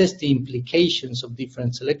and assess the implications of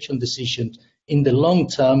different selection decisions in the long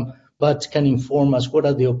term, but can inform us what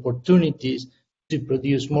are the opportunities to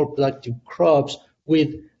produce more productive crops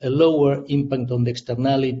with a lower impact on the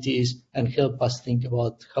externalities and help us think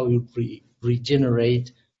about how we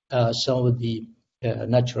regenerate some of the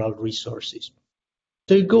natural resources.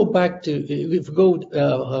 So go back to, if we go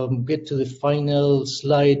get to the final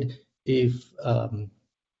slide, if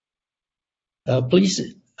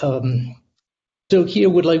please. So here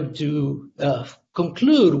we'd like to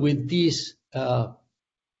conclude with this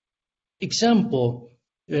example,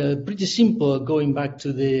 pretty simple, going back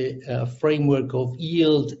to the framework of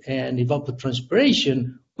yield and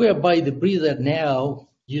evapotranspiration, whereby the breeder now,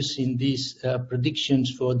 using these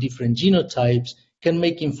predictions for different genotypes, can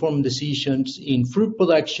make informed decisions in fruit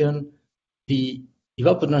production, the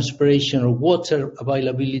evapotranspiration or water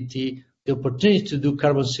availability, the opportunity to do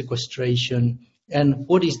carbon sequestration, and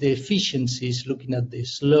what is the efficiencies, looking at the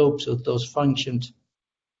slopes of those functions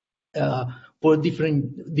for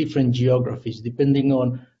different geographies, depending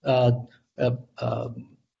on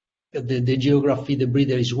the geography the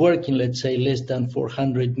breeder is working. Let's say less than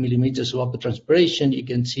 400 millimeters of evapotranspiration. You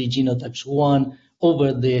can see genotypes 1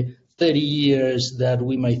 over the 30 years that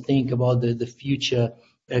we might think about the future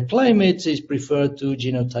climates is preferred to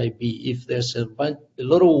genotype B. If there's a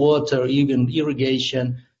lot of water, even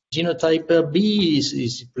irrigation, genotype B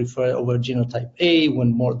is preferred over genotype A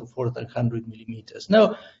when more than 400 millimeters.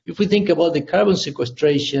 Now, if we think about the carbon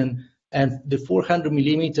sequestration and the 400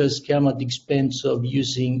 millimeters come at the expense of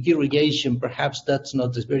using irrigation, perhaps that's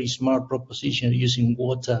not a very smart proposition, using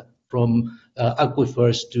water from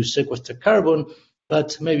aquifers to sequester carbon,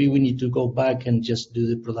 but maybe we need to go back and just do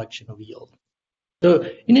the production of yield. So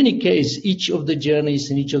in any case, each of the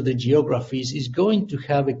journeys and each of the geographies is going to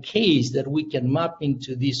have a case that we can map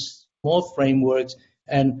into these small frameworks.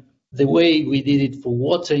 And the way we did it for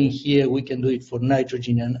water in here, we can do it for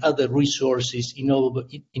nitrogen and other resources in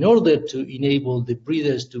order to enable the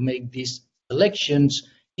breeders to make these selections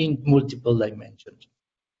in multiple dimensions.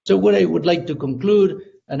 So what I would like to conclude,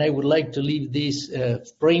 and I would like to leave this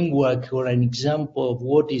framework or an example of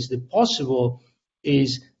what is the possible,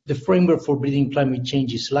 is the framework for breeding climate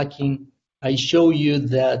change is lacking. I show you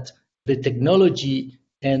that the technology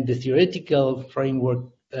and the theoretical framework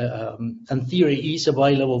and theory is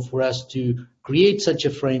available for us to create such a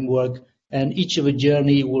framework, and each of a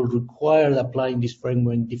journey will require applying this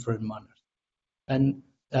framework in different manners. And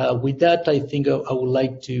with that, I think I would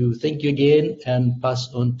like to thank you again and pass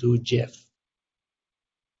on to Jeff.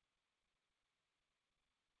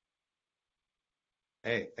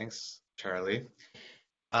 Hey, thanks, Charlie.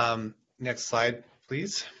 Next slide,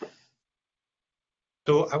 please.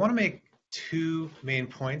 So I want to make two main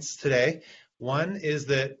points today. One is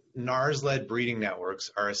that NARS-led breeding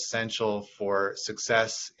networks are essential for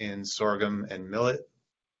success in sorghum and millet.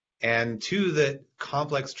 And two, that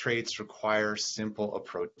complex traits require simple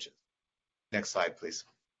approaches. Next slide, please.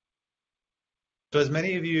 So as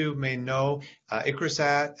many of you may know,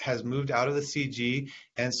 ICRISAT has moved out of the CG,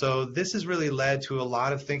 and so this has really led to a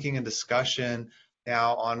lot of thinking and discussion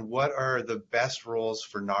now on what are the best roles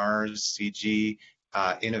for NARS, CG,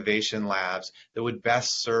 innovation labs that would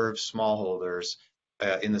best serve smallholders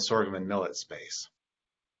in the sorghum and millet space.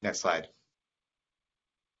 Next slide.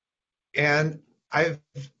 And I've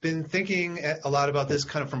been thinking a lot about this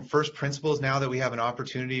kind of from first principles now that we have an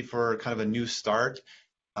opportunity for kind of a new start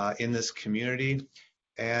in this community.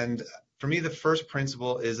 And for me, the first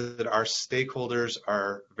principle is that our stakeholders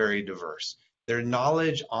are very diverse. Their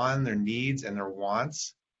knowledge on their needs and their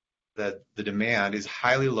wants, that the demand is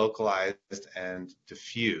highly localized and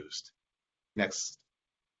diffused. Next.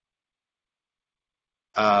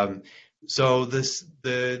 So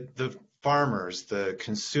the farmers, the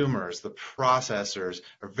consumers, the processors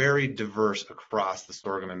are very diverse across the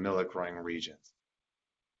sorghum and millet growing regions.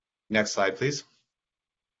 Next slide, please.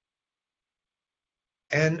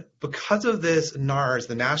 And because of this, NARS,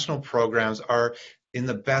 the national programs, are in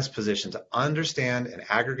the best position to understand and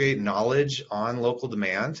aggregate knowledge on local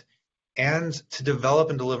demand and to develop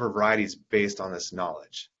and deliver varieties based on this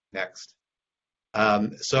knowledge. Next.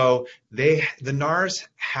 So the NARS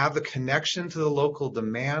have the connection to the local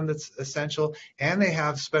demand that's essential, and they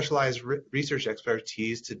have specialized research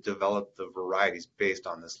expertise to develop the varieties based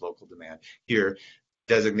on this local demand. Here,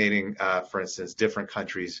 designating, for instance, different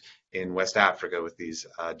countries in West Africa with these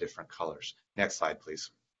different colors. Next slide,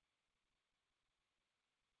 please.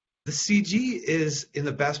 The CG is in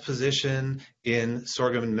the best position in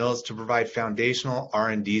sorghum and millets to provide foundational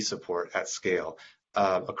R&D support at scale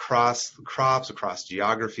across crops, across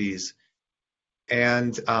geographies.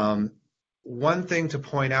 And one thing to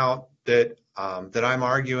point out that that I'm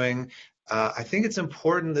arguing, I think it's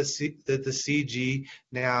important that the CG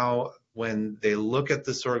now, when they look at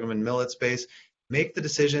the sorghum and millet space, make the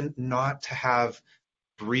decision not to have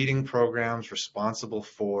breeding programs responsible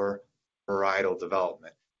for varietal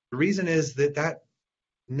development. The reason is that that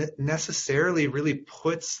necessarily really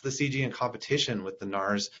puts the CG in competition with the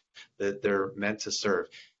NARS that they're meant to serve.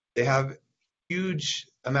 They have huge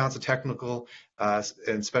amounts of technical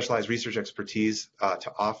and specialized research expertise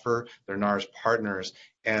to offer their NARS partners,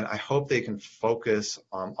 and I hope they can focus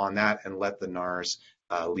on that and let the NARS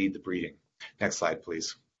lead the breeding. Next slide,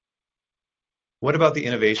 please. What about the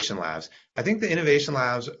innovation labs? I think the innovation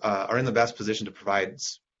labs are in the best position to provide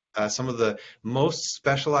some of the most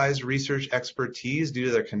specialized research expertise due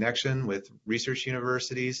to their connection with research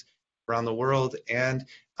universities around the world, and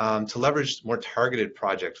to leverage more targeted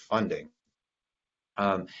project funding.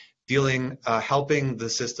 Helping the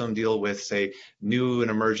system deal with, say, new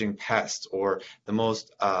and emerging pests, or the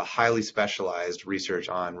most highly specialized research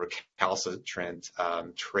on recalcitrant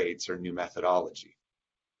traits or new methodology.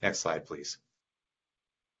 Next slide, please.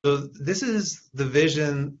 So this is the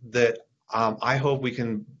vision that I hope we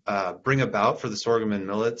can bring about for the sorghum and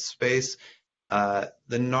millet space. The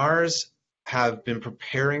NARS have been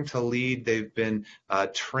preparing to lead. They've been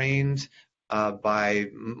trained by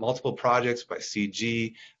multiple projects, by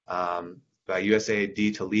CG, by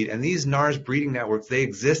USAID to lead. And these NARS breeding networks, they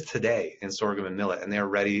exist today in sorghum and millet, and they're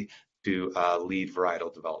ready to lead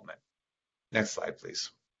varietal development. Next slide, please.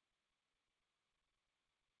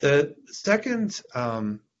 The second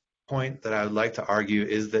point that I would like to argue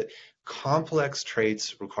is that complex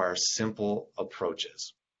traits require simple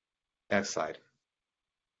approaches. Next slide.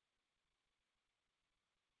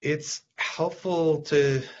 It's helpful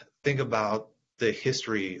to think about the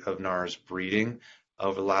history of NARS breeding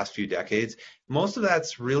over the last few decades. Most of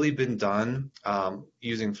that's really been done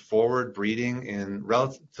using forward breeding in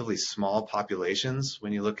relatively small populations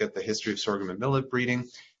when you look at the history of sorghum and millet breeding.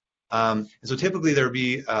 And so typically there would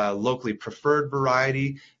be a locally preferred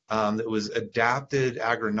variety that was adapted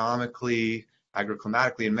agronomically,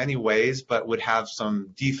 agroclimatically in many ways, but would have some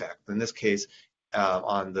defect. In this case,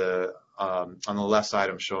 on the left side,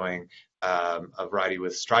 I'm showing a variety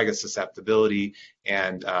with striga susceptibility,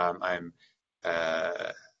 and I'm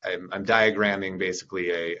diagramming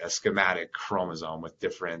basically a schematic chromosome with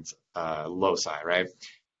different loci, right?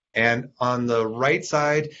 And on the right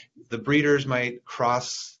side, the breeders might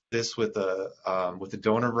cross this with a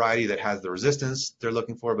donor variety that has the resistance they're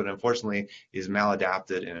looking for, but unfortunately is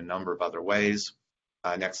maladapted in a number of other ways.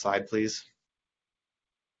 Next slide, please.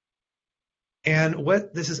 And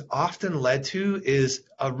what this has often led to is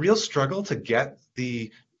a real struggle to get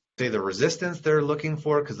the resistance they're looking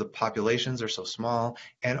for because the populations are so small,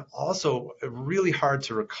 and also really hard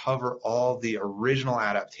to recover all the original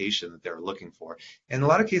adaptation that they're looking for. In a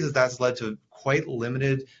lot of cases, that's led to quite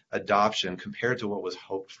limited adoption compared to what was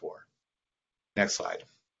hoped for. Next slide.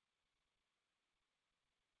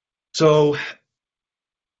 So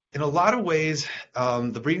in a lot of ways,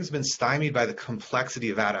 the breeding's been stymied by the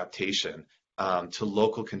complexity of adaptation to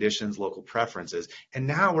local conditions, local preferences. And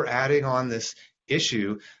now we're adding on this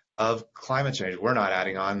issue of climate change. We're not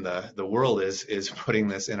adding on, the world is putting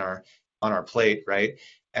this on our plate, right?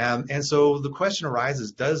 And so the question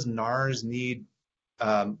arises, does NARS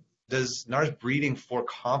breeding for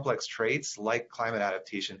complex traits like climate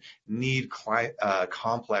adaptation need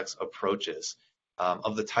complex approaches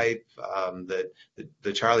of the type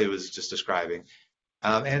that Charlie was just describing?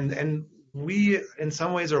 And we, in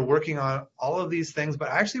some ways, are working on all of these things, but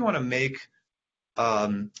I actually want to make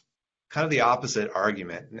kind of the opposite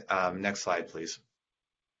argument. Next slide, please.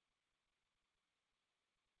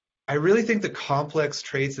 I really think the complex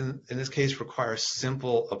traits in this case require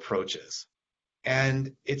simple approaches.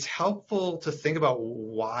 And it's helpful to think about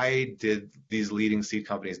why did these leading seed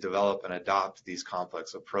companies develop and adopt these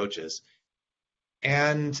complex approaches.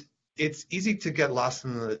 And it's easy to get lost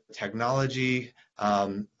in the technology.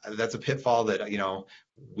 That's a pitfall that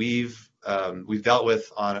we've dealt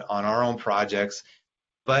with on our own projects.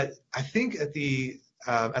 But I think at the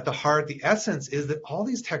heart, the essence is that all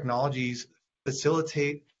these technologies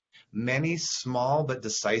facilitate many small but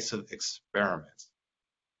decisive experiments.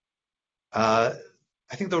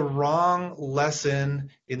 I think the wrong lesson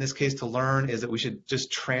in this case to learn is that we should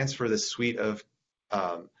just transfer this suite of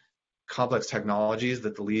complex technologies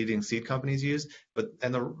that the leading seed companies use, but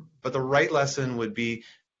the right lesson would be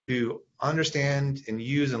to understand and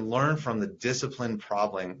use and learn from the disciplined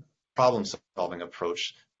problem-solving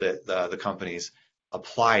approach that the companies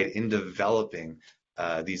applied in developing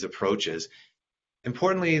these approaches.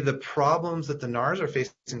 Importantly, the problems that the NARS are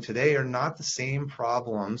facing today are not the same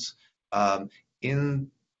problems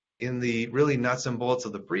in the really nuts and bolts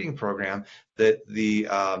of the breeding program that the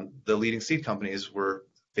leading seed companies were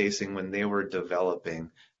facing when they were developing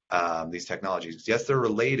these technologies. Yes, they're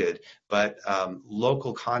related, but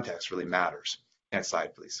local context really matters. Next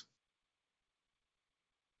slide, please.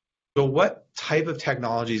 So what type of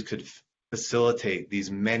technologies could facilitate these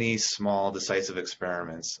many small decisive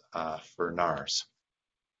experiments for NARS?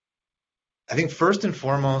 I think first and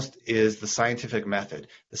foremost is the scientific method.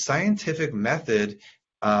 The scientific method,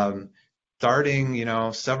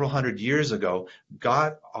 starting several hundred years ago,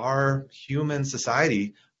 got our human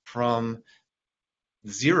society from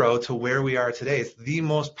zero to where we are today. It's the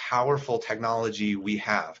most powerful technology we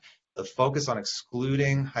have. The focus on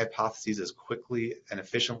excluding hypotheses as quickly and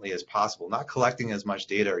efficiently as possible, not collecting as much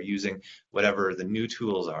data or using whatever the new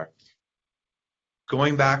tools are.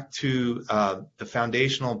 Going back to the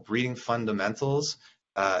foundational breeding fundamentals,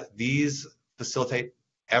 these facilitate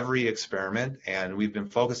every experiment, and we've been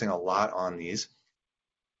focusing a lot on these.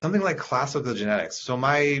 Something like classical genetics. So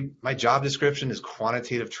my job description is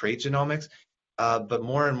quantitative trait genomics, but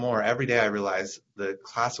more and more every day I realize the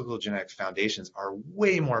classical genetics foundations are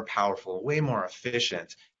way more powerful, way more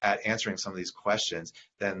efficient at answering some of these questions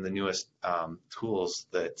than the newest tools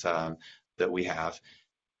that we have.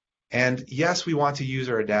 And yes, we want to use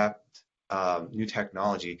or adapt new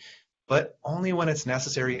technology, but only when it's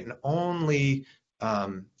necessary and only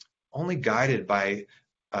guided by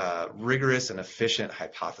rigorous and efficient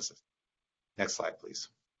hypothesis. Next slide, please.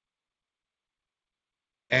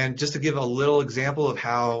 And just to give a little example of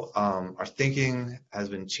how our thinking has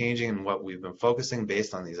been changing and what we've been focusing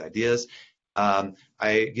based on these ideas,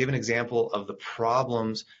 I gave an example of the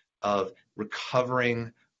problems of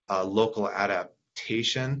recovering local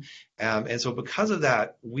adaptation. And so because of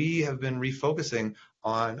that, we have been refocusing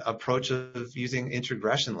on approach of using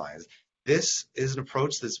introgression lines. This is an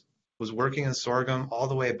approach that was working in sorghum all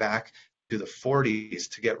the way back to the 40s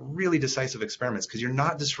to get really decisive experiments because you're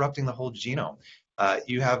not disrupting the whole genome.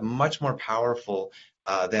 You have much more powerful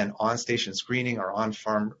than on-station screening or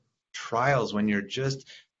on-farm trials when you're just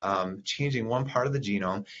changing one part of the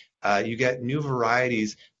genome. You get new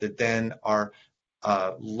varieties that then are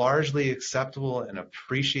largely acceptable and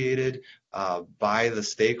appreciated by the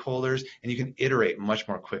stakeholders, and you can iterate much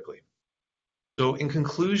more quickly. So in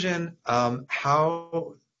conclusion,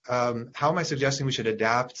 how am I suggesting we should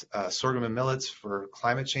adapt sorghum and millets for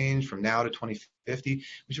climate change from now to 2050?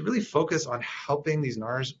 We should really focus on helping these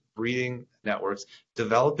NARS breeding networks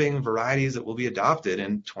developing varieties that will be adopted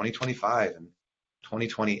in 2025 and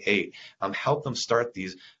 2028. Help them start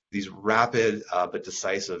these rapid but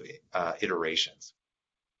decisive iterations.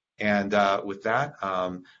 And with that,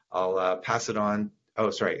 I'll pass it on. Oh,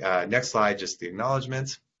 sorry. Next slide, just the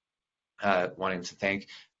acknowledgements. Wanting to thank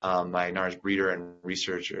my NARS breeder and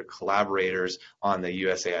researcher collaborators on the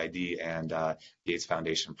USAID and Gates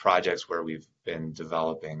Foundation projects where we've been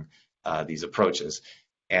developing these approaches.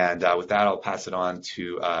 And with that, I'll pass it on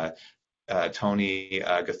to Tony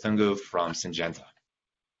Gathungu from Syngenta.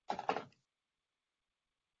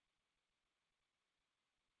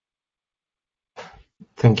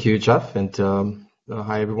 Thank you, Jeff, and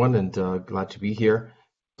hi everyone, and glad to be here.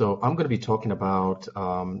 So I'm going to be talking about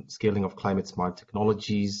scaling of climate smart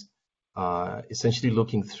technologies, essentially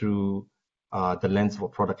looking through the lens of a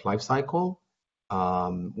product lifecycle,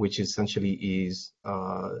 which essentially is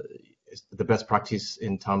the best practice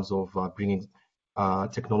in terms of bringing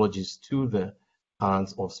technologies to the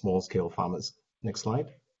hands of small-scale farmers. Next slide.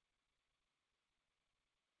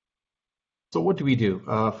 So what do we do?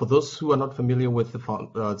 For those who are not familiar with the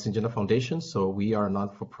Syngenta Foundation, so we are a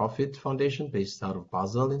not-for-profit foundation based out of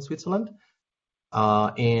Basel in Switzerland.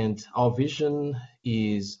 And our vision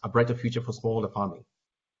is a brighter future for smallholder farming.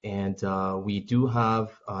 And we do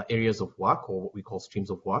have areas of work, or what we call streams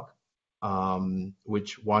of work,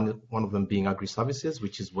 which one of them being agri-services,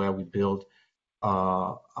 which is where we build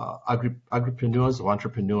agripreneurs or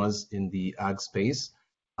entrepreneurs in the ag space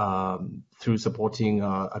through supporting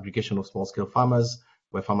aggregation of small-scale farmers,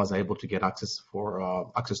 where farmers are able to get access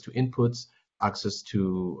to inputs, access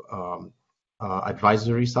to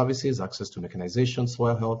advisory services, access to mechanization,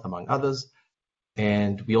 soil health, among others.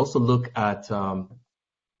 And we also look at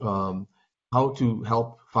how to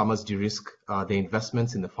help farmers de-risk their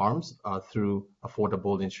investments in the farms through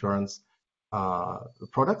affordable insurance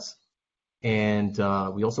products. And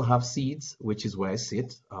we also have seeds, which is where I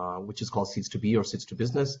sit, which is called Seeds to Be or Seeds to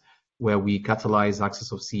Business, where we catalyze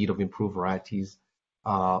access of seed of improved varieties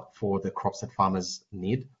for the crops that farmers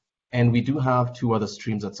need. And we do have two other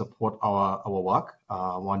streams that support our work.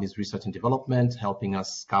 One is research and development, helping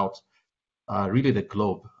us scout really the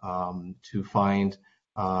globe to find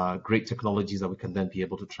great technologies that we can then be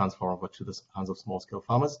able to transfer over to the hands of small-scale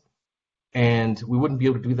farmers. And we wouldn't be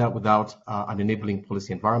able to do that without an enabling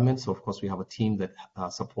policy environment. So, of course, we have a team that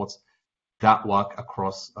supports that work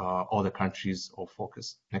across all the countries of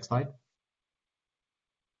focus. Next slide.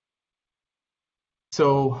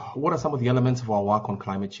 So what are some of the elements of our work on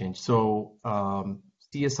climate change? So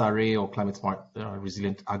CSRA, or Climate Smart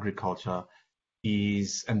Resilient Agriculture,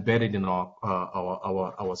 is embedded in our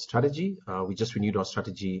strategy. We just renewed our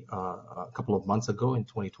strategy a couple of months ago in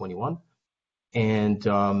 2021. And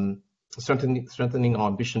strengthening our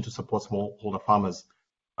ambition to support smallholder farmers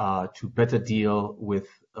to better deal with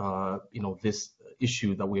this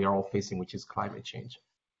issue that we are all facing, which is climate change.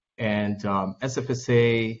 And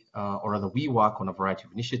SFSA, or rather we work on a variety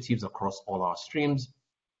of initiatives across all our streams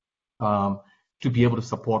to be able to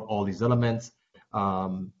support all these elements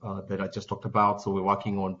that I just talked about. So we're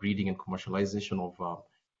working on breeding and commercialization of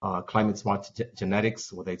climate smart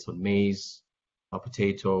genetics, whether it's on maize,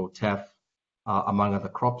 potato, teff, among other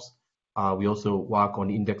crops. We also work on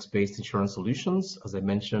index-based insurance solutions, as I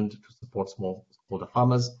mentioned, to support smallholder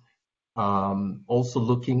farmers. Also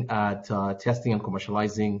looking at testing and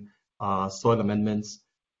commercializing soil amendments,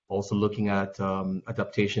 also looking at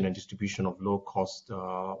adaptation and distribution of low-cost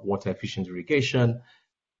water-efficient irrigation,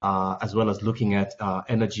 as well as looking at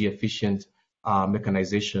energy-efficient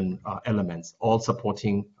mechanization elements, all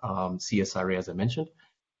supporting CSRA, as I mentioned.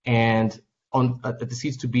 And at the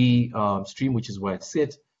Seeds to Be stream, which is where I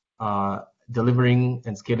sit, delivering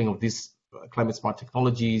and scaling of these climate smart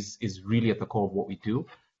technologies is really at the core of what we do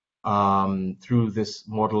through this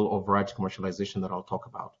model of variety commercialization that I'll talk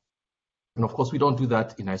about. And of course, we don't do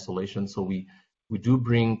that in isolation. So we do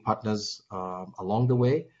bring partners along the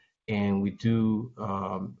way, and we do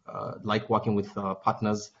like working with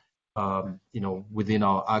partners, within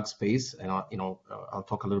our ag space. And I'll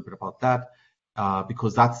talk a little bit about that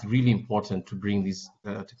because that's really important to bring these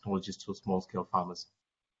technologies to small-scale farmers.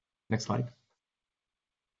 Next slide.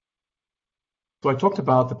 So I talked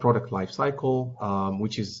about the product life cycle,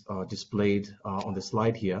 which is displayed on the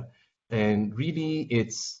slide here. And really,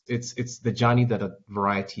 it's the journey that a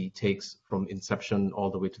variety takes from inception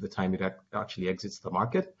all the way to the time it actually exits the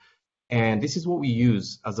market. And this is what we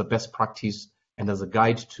use as a best practice and as a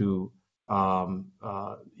guide to,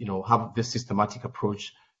 have this systematic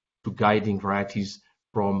approach to guiding varieties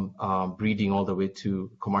from breeding all the way to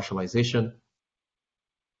commercialization.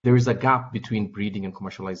 There is a gap between breeding and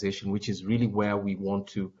commercialization, which is really where we want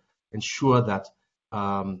to ensure that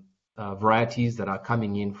varieties that are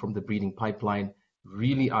coming in from the breeding pipeline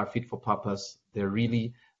really are fit for purpose. They're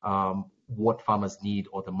really what farmers need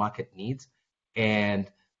or the market needs. And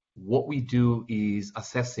what we do is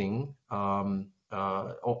assessing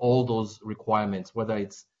all those requirements, whether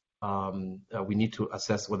it's we need to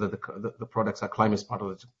assess whether the products are climate smart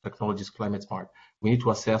or the technology is climate smart. We need to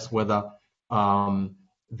assess whether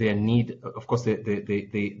their need, of course, they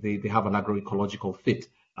have an agroecological fit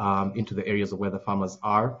into the areas of where the farmers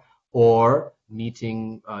are, or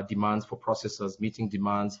meeting demands for processors, meeting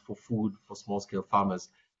demands for food for small-scale farmers.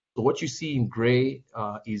 So what you see in gray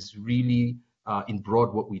is really in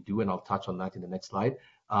broad what we do, and I'll touch on that in the next slide.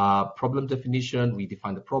 Problem definition, we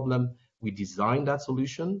define the problem, we design that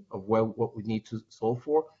solution of what we need to solve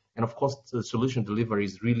for, and of course the solution delivery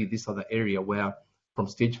is really this other area where from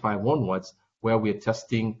stage 5 onwards, where we're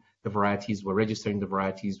testing the varieties, we're registering the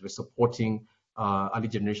varieties, we're supporting early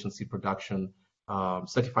generation seed production,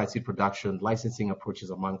 certified seed production, licensing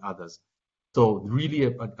approaches, among others. So really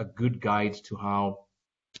a good guide to how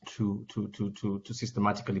to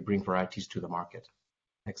systematically bring varieties to the market.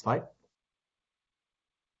 Next slide.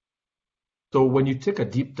 So when you take a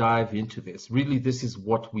deep dive into this, really this is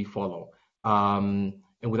what we follow. And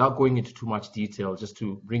without going into too much detail, just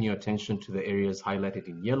to bring your attention to the areas highlighted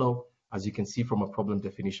in yellow, as you can see from a problem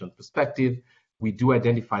definition perspective, we do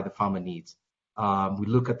identify the farmer needs. We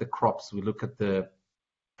look at the crops. We look at the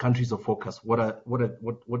countries of focus.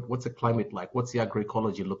 What's the climate like? What's the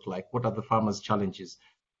agroecology look like? What are the farmers' challenges?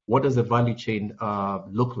 What does the value chain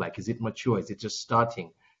look like? Is it mature? Is it just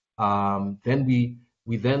starting? Then we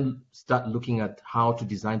then start looking at how to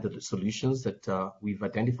design the solutions that we've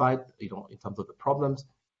identified, in terms of the problems,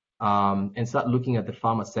 and start looking at the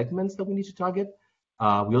farmer segments that we need to target.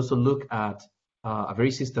 We also look at a very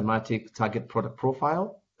systematic target product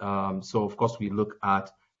profile. So of course we look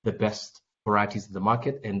at the best varieties in the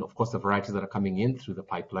market, and of course the varieties that are coming in through the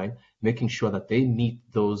pipeline, making sure that they meet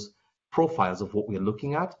those profiles of what we're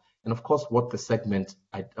looking at, and of course what the segment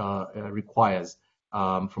requires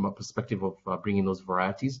from a perspective of bringing those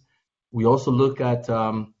varieties. We also look at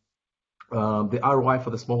the ROI for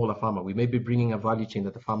the smallholder farmer. We may be bringing a value chain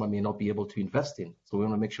that the farmer may not be able to invest in, so we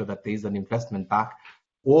want to make sure that there is an investment back,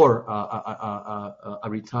 or a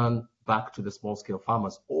return back to the small scale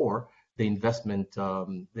farmers, or the investment,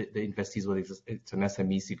 the investees, whether it's an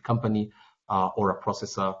SME seed company or a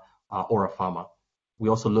processor or a farmer. We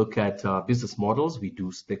also look at business models. We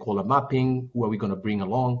do stakeholder mapping. Who are we going to bring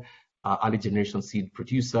along? Early generation seed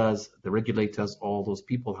producers, the regulators, all those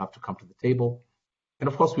people have to come to the table. And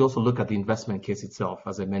of course, we also look at the investment case itself.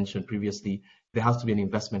 As I mentioned previously, there has to be an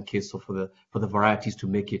investment case for the varieties to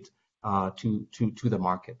make it to the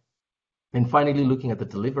market. And finally, looking at the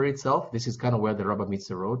delivery itself, this is kind of where the rubber meets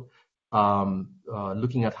the road.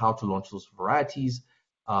 Looking at how to launch those varieties,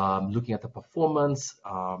 looking at the performance,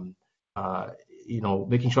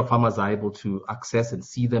 making sure farmers are able to access and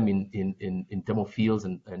see them in demo fields,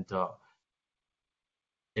 and so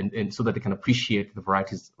that they can appreciate the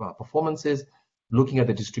varieties' performances. Looking at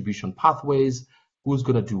the distribution pathways, who's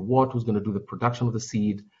going to do what, who's going to do the production of the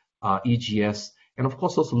seed, EGS, and of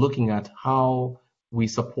course also looking at how we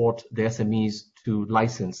support the SMEs to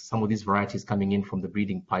license some of these varieties coming in from the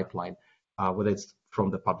breeding pipeline, whether it's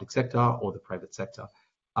from the public sector or the private sector.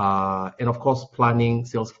 And of course, planning,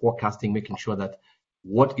 sales forecasting, making sure that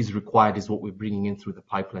what is required is what we're bringing in through the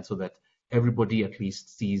pipeline, so that everybody at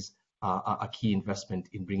least sees a key investment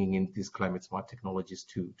in bringing in these climate smart technologies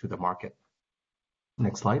to the market.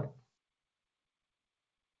 Next slide.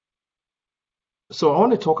 So I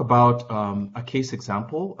want to talk about a case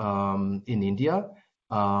example in India,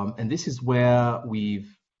 and this is where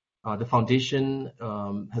the foundation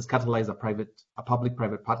has catalyzed a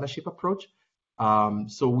public-private partnership approach.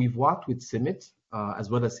 So we've worked with CIMMYT as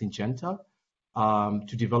well as Syngenta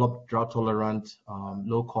to develop drought-tolerant,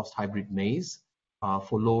 low-cost hybrid maize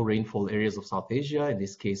for low rainfall areas of South Asia. In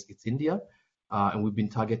this case, it's India, and we've been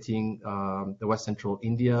targeting the West Central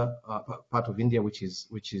India part of India, which is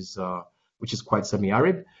quite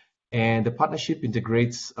semi-arid. And the partnership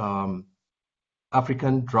integrates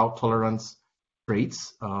African drought tolerance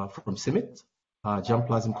traits from CIMMYT,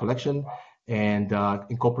 germplasm collection, and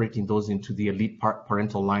incorporating those into the elite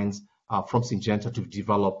parental lines from Syngenta to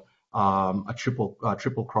develop a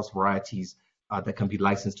triple cross varieties that can be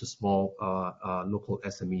licensed to small local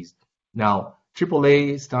SMEs. Now,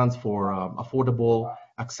 AAA stands for affordable,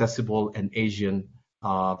 accessible, and Asian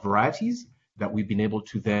varieties that we've been able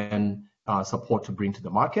to then support to bring to the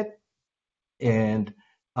market. And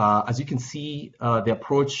as you can see, the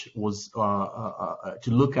approach was to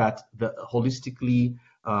look at holistically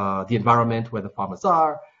the environment where the farmers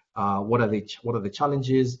are, what are the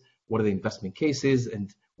challenges, what are the investment cases,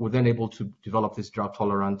 and we're then able to develop this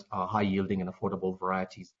drought-tolerant, high-yielding, and affordable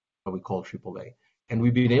varieties that we call AAA. And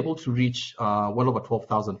we've been able to reach well over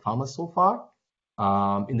 12,000 farmers so far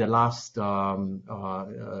in the last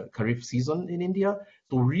Kharif season in India.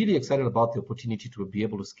 So we're really excited about the opportunity to be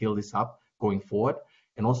able to scale this up going forward,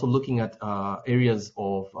 and also looking at areas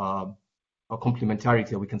of complementarity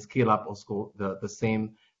that we can scale up also the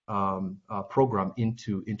same program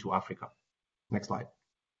into Africa. Next slide.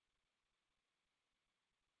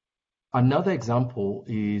 Another example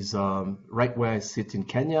is right where I sit in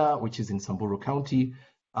Kenya, which is in Samburu County,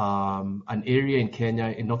 an area in Kenya,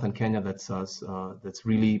 in northern Kenya, that's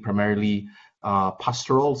really primarily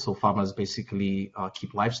pastoral. So farmers basically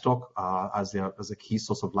keep livestock as a key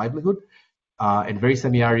source of livelihood, and very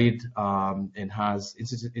semi-arid, and has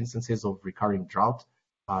instances of recurring drought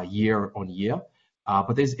year on year.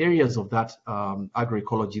 But there's areas of that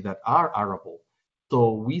agroecology that are arable.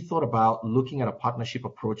 So we thought about looking at a partnership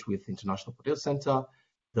approach with International Potato Center,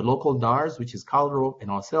 the local NARS, which is Calro, and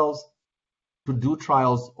ourselves, to do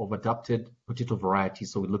trials of adapted potato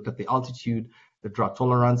varieties. So we looked at the altitude, the drought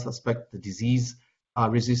tolerance aspect, the disease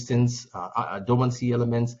resistance, dormancy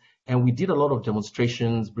elements, and we did a lot of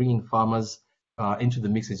demonstrations, bringing farmers into the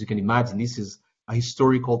mix. As you can imagine, this is a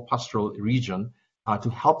historical pastoral region, to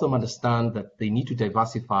help them understand that they need to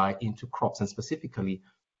diversify into crops, and specifically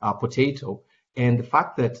potato. And the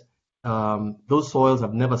fact that those soils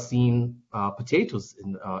have never seen potatoes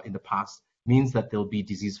in the past means that they'll be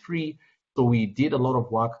disease-free. So we did a lot of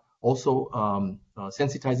work also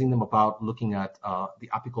sensitizing them about looking at the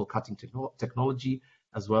apical cutting technology,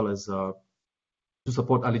 as well as to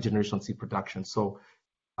support early generation seed production. So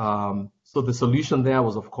the solution there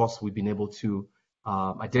was, of course, we've been able to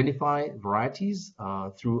identify varieties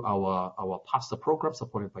through our PASTA program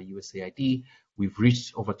supported by USAID. We've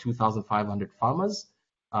reached over 2,500 farmers.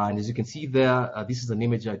 And as you can see there, this is an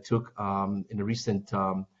image I took in a recent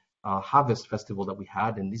harvest festival that we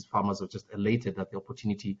had. And these farmers are just elated at the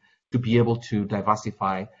opportunity to be able to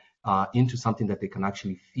diversify into something that they can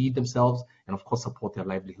actually feed themselves and, of course, support their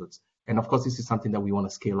livelihoods. And, of course, this is something that we want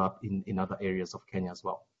to scale up in other areas of Kenya as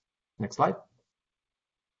well. Next slide.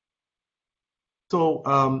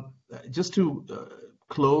 So just to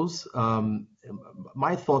close,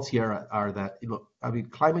 my thoughts here are that,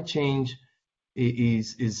 climate change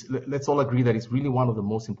is let's all agree that it's really one of the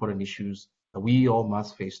most important issues that we all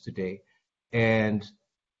must face today. And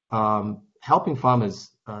helping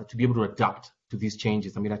farmers to be able to adapt to these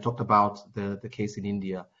changes. I talked about the case in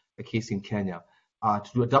India, the case in Kenya,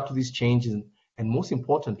 to adapt to these changes, and most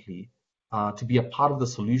importantly, to be a part of the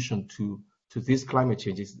solution to this climate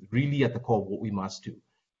change is really at the core of what we must do.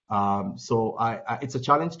 So it's a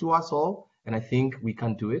challenge to us all, and I think we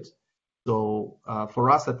can do it. So for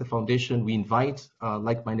us at the foundation, we invite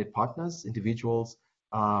like-minded partners, individuals,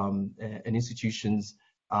 and institutions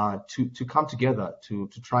to come together to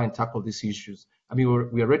try and tackle these issues.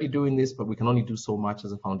 We're already doing this, but we can only do so much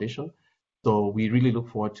as a foundation. So we really look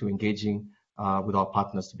forward to engaging with our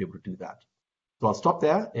partners to be able to do that. So I'll stop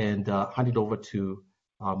there and hand it over to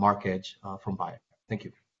Mark Edge from Bayer. Thank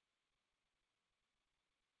you.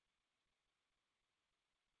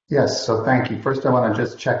 Yes, so thank you. First, I want to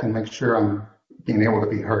just check and make sure I'm being able to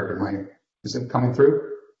be heard. Is it coming through?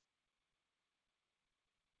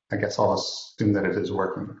 I guess I'll assume that it is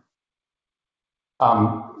working.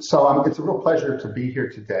 So it's a real pleasure to be here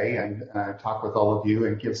today and talk with all of you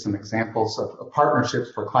and give some examples of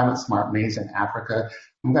partnerships for climate smart maize in Africa.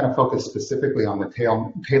 I'm going to focus specifically on the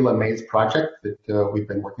Taylor Maize project that we've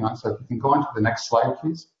been working on. So if you can go on to the next slide,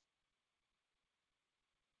 please.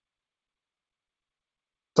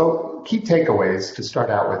 So key takeaways to start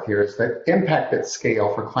out with here is that impact at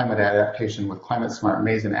scale for climate adaptation with climate smart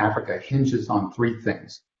maize in Africa hinges on three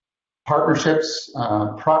things: partnerships,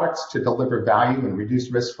 products to deliver value and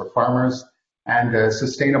reduce risk for farmers, and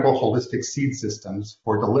sustainable holistic seed systems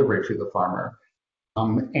for delivery to the farmer.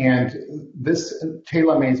 And this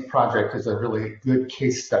Taylor Maize project is a really good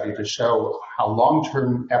case study to show how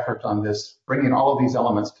long-term effort on this, bringing all of these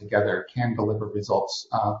elements together, can deliver results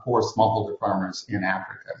for smallholder farmers in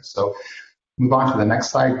Africa. So move on to the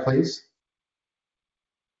next slide, please.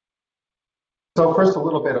 So first, a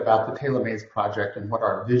little bit about the Taylor Maize project and what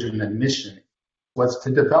our vision and mission was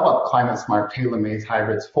to develop climate smart Taylor Maize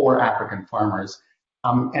hybrids for African farmers.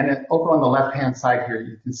 Over on the left-hand side here,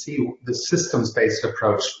 you can see the systems-based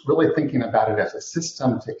approach, really thinking about it as a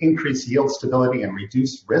system to increase yield stability and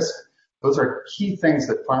reduce risk. Those are key things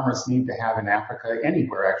that farmers need to have in Africa,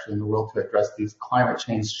 anywhere actually in the world, to address these climate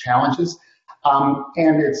change challenges.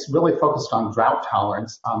 And it's really focused on drought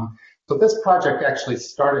tolerance. So this project actually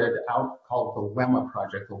started out called the WEMA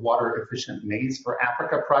project, the Water Efficient Maize for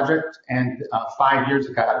Africa project. And 5 years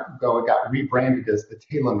ago, it got rebranded as the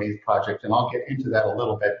Taylor Maize project. And I'll get into that a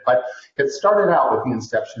little bit. But it started out with the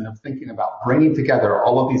inception of thinking about bringing together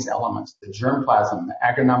all of these elements, the germplasm, the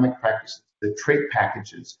agronomic practices, the trait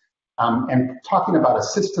packages, and talking about a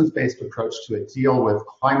systems-based approach to deal with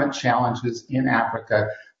climate challenges in Africa,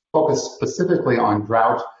 focused specifically on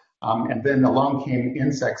drought. And then along came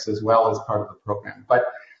insects as well as part of the program. But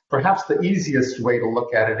perhaps the easiest way to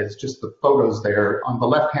look at it is just the photos there. On the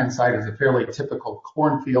left-hand side is a fairly typical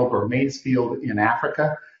cornfield or maize field in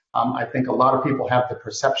Africa. I think a lot of people have the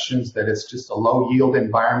perceptions that it's just a low-yield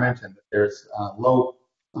environment and that there's low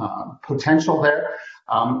potential there.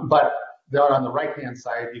 But there on the right-hand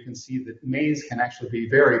side, you can see that maize can actually be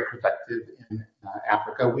very productive in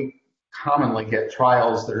Africa. We commonly get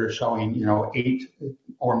trials that are showing, 8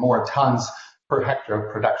 or more tons per hectare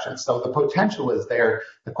of production. So the potential is there.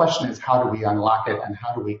 The question is, how do we unlock it and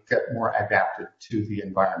how do we get more adapted to the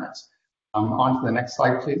environments? On to the next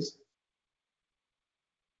slide, please.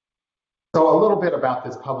 So a little bit about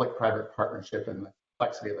this public-private partnership and the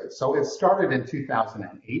complexity of it. So it started in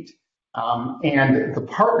 2008, and the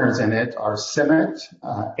partners in it are CIMMYT,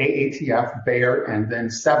 AATF, Bayer, and then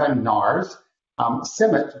 7 NARS.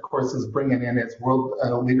 CIMMYT, of course, is bringing in its world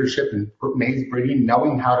leadership in maize breeding,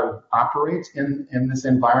 knowing how to operate in this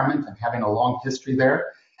environment and having a long history there.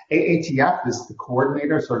 AATF is the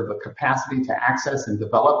coordinator, sort of the capacity to access and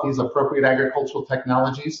develop these appropriate agricultural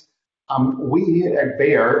technologies. We at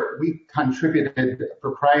Bayer, we contributed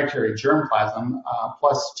proprietary germplasm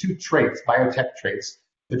plus 2 traits, biotech traits.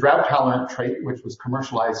 The drought-tolerant trait, which was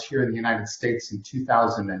commercialized here in the United States in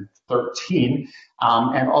 2013,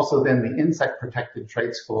 and also then the insect-protected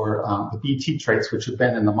traits for the BT traits, which have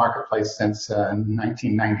been in the marketplace since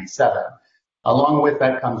 1997. Along with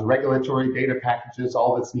that comes regulatory data packages,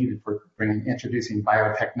 all that's needed for introducing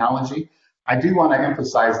biotechnology. I do want to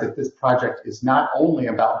emphasize that this project is not only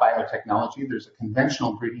about biotechnology, there's a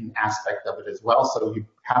conventional breeding aspect of it as well. So you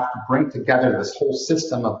have to bring together this whole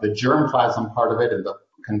system of the germplasm part of it and the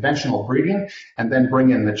conventional breeding, and then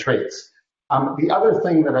bring in the traits. The other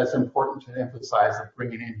thing that is important to emphasize of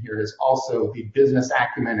bringing in here is also the business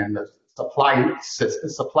acumen and the supply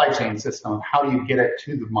chain system of how do you get it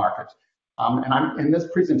to the market. And in this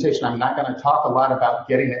presentation, I'm not going to talk a lot about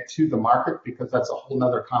getting it to the market because that's a whole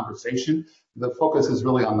nother conversation. The focus is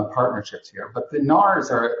really on the partnerships here. But the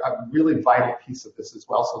NARs are a really vital piece of this as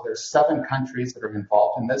well. So there's 7 countries that are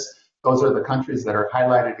involved in this. Those are the countries that are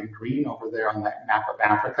highlighted in green over there on that map of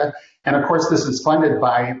Africa. And of course, this is funded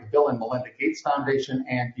by the Bill and Melinda Gates Foundation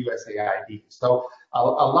and USAID. So a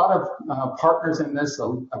lot of partners in this,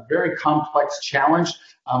 a very complex challenge,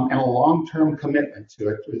 and a long-term commitment to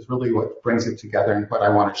it is really what brings it together and what I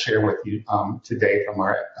want to share with you today from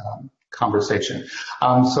our conversation.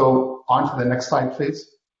 So on to the next slide, please.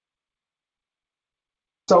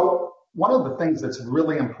 So one of the things that's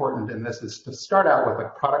really important in this is to start out with a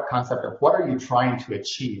product concept of what are you trying to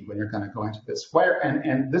achieve when you're going to go into this.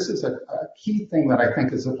 And this is a key thing that I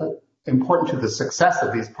think is important to the success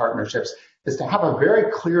of these partnerships, is to have a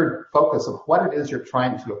very clear focus of what it is you're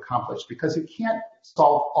trying to accomplish, because you can't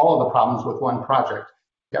solve all of the problems with one project.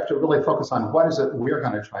 You have to really focus on what is it we're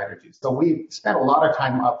going to try to do. So we spent a lot of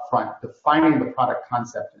time up front defining the product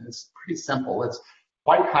concept, and it's pretty simple. It's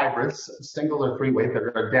white hybrids, single or three-way, that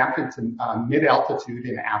are adapted to mid-altitude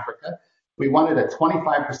in Africa. We wanted a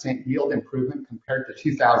 25% yield improvement compared to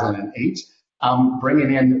 2008,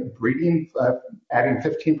 bringing in breeding, adding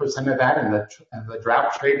 15% of that, and the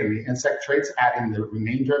drought trait and the insect traits, adding the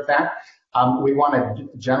remainder of that. We wanted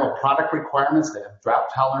general product requirements that have drought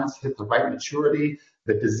tolerance, hit the right maturity,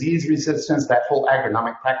 the disease resistance, that whole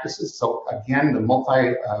agronomic practices. So again, the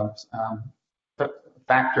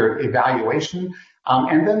multi-factor evaluation.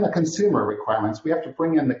 And then the consumer requirements. We have to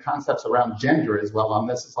bring in the concepts around gender as well on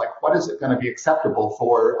this. It's like, what is it going to be acceptable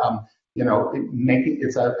for, making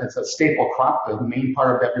it's a staple crop, the main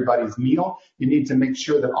part of everybody's meal. You need to make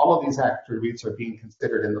sure that all of these attributes are being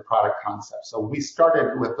considered in the product concept. So we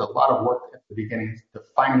started with a lot of work at the beginning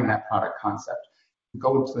defining that product concept.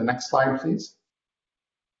 Go to the next slide, please.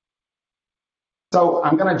 So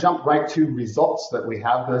I'm going to jump right to results that we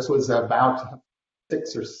have. This was about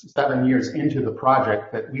 6 or 7 years into the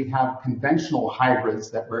project that we have conventional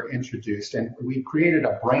hybrids that were introduced, and we created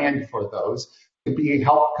a brand for those to be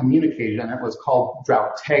help communicated, and it was called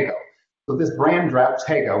Drought-Tego. So this brand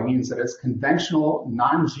Drought-Tego means that it's conventional,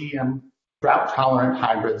 non-GM, drought-tolerant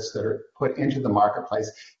hybrids that are put into the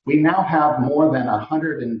marketplace. We now have more than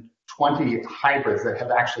 120 hybrids that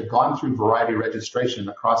have actually gone through variety registration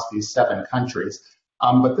across these 7 countries.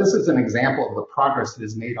 But this is an example of the progress that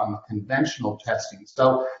is made on the conventional testing.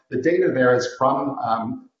 So the data there is from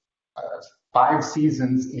 5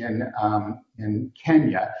 seasons in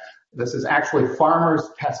Kenya. This is actually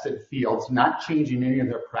farmers tested fields, not changing any of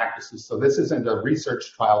their practices. So this isn't a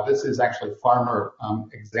research trial. This is actually farmer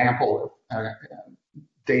example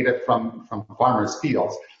data from farmers'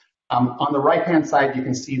 fields. On the right-hand side, you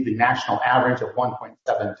can see the national average of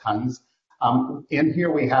 1.7 tons. In here,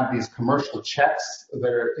 we have these commercial checks that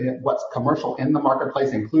are what's commercial in the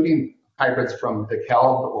marketplace, including hybrids from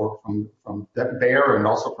DeKalb or from Bayer and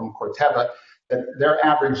also from Corteva, that their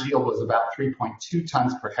average yield was about 3.2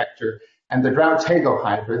 tons per hectare. And the Drought-Tego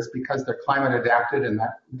hybrids, because they're climate adapted and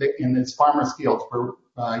that in these farmers' fields, were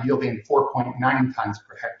yielding 4.9 tons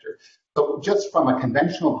per hectare. So just from a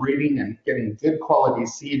conventional breeding and getting good quality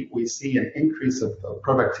seed, we see an increase of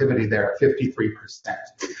productivity there at 53%.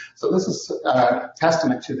 So this is a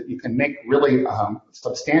testament to that you can make really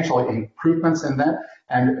substantial improvements in that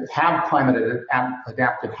and have climate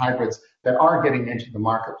adapted hybrids that are getting into the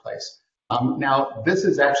marketplace. Now, this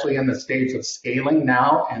is actually in the stage of scaling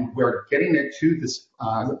now, and we're getting it to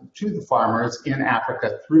the farmers in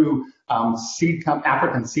Africa through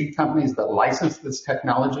African seed companies that license this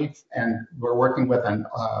technology. And we're working with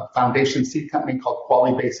a foundation seed company called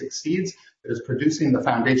Quali Basic Seeds that is producing the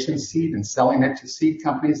foundation seed and selling it to seed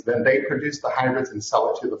companies. Then they produce the hybrids and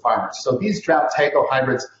sell it to the farmers. So these drought Tego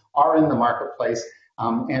hybrids are in the marketplace.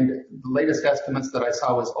 And the latest estimates that I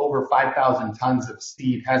saw was over 5,000 tons of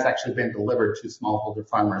seed has actually been delivered to smallholder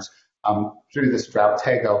farmers through this drought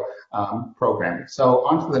Tego program. So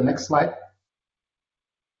on to the next slide.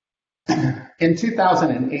 In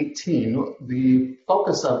 2018, the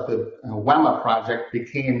focus of the WEMA project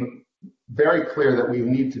became very clear that we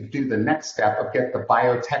need to do the next step of get the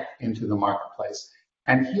biotech into the marketplace.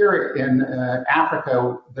 And here in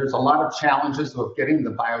Africa, there's a lot of challenges of getting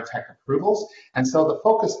the biotech approvals. And so the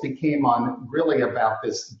focus became on really about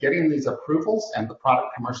this, getting these approvals and the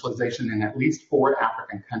product commercialization in at least 4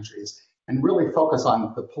 African countries, and really focus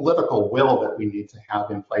on the political will that we need to have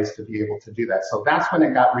in place to be able to do that. So that's when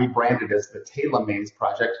it got rebranded as the Maize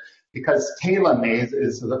project, because Maize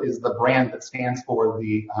is the brand that stands for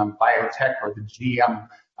the biotech or the GM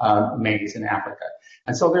maize in Africa.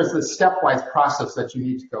 And so there's this stepwise process that you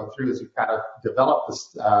need to go through. Is you've got to develop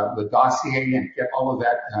the dossier and get all of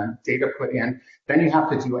that data put in. Then you have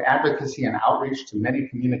to do advocacy and outreach to many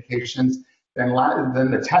communications. Then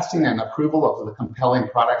the testing and approval of the compelling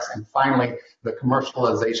products, and finally the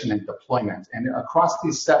commercialization and deployment. And across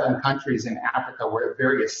these 7 countries in Africa, we're at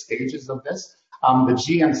various stages of this. The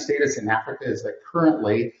GM status in Africa is that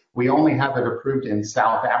currently we only have it approved in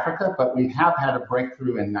South Africa, but we have had a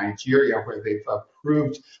breakthrough in Nigeria where they've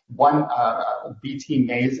approved one BT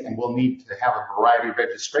maize, and we'll need to have a variety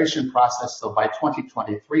registration process. So by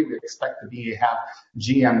 2023, we expect to have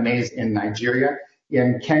GM maize in Nigeria.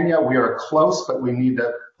 In Kenya, we are close, but we need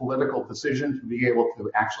a political decision to be able to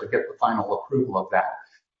actually get the final approval of that.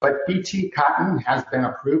 But BT cotton has been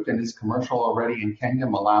approved and is commercial already in Kenya,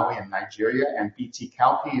 Malawi, and Nigeria, and BT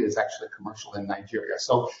cowpea is actually commercial in Nigeria.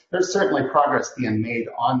 So there's certainly progress being made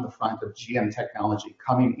on the front of GM technology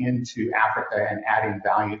coming into Africa and adding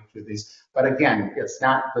value to these. But again, it's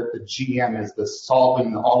not that the GM is the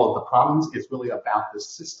solving all of the problems. It's really about the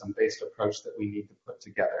system-based approach that we need to put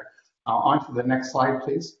together. On to the next slide,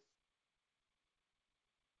 please.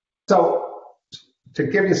 So, to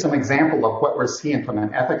give you some example of what we're seeing from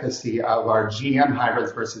an efficacy of our GM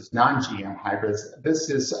hybrids versus non-GM hybrids, this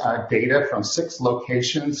is data from 6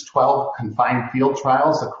 locations, 12 confined field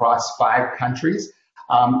trials across 5 countries.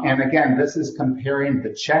 And again, this is comparing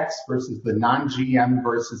the checks versus the non-GM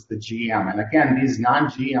versus the GM. And again, these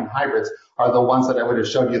non-GM hybrids are the ones that I would have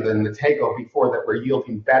showed you in the Tego before that were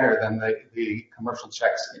yielding better than the commercial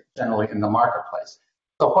checks generally in the marketplace.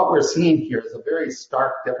 So what we're seeing here is a very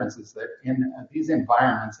stark difference is that in these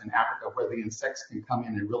environments in Africa where the insects can come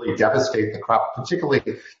in and really devastate the crop, particularly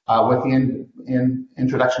with the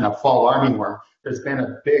introduction of fall armyworm, there's been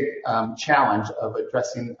a big challenge of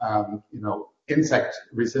addressing insect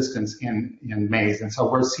resistance in maize. And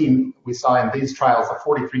so we saw in these trials a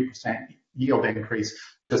 43% yield increase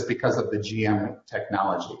just because of the GM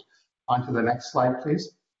technology. On to the next slide,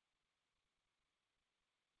 please.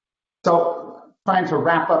 So, trying to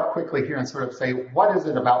wrap up quickly here and sort of say, what is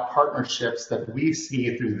it about partnerships that we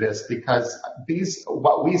see through this? Because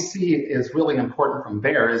what we see is really important from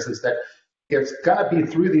there is that it's going to be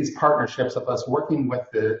through these partnerships of us working with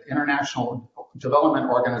the international development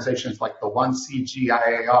organizations like the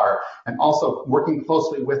 1CGIAR, and also working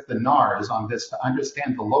closely with the NARS on this to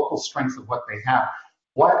understand the local strengths of what they have.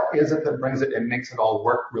 What is it that brings it and makes it all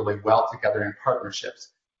work really well together in partnerships?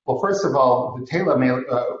 Well, first of all, the Taylor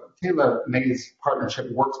Maize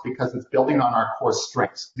partnership works because it's building on our core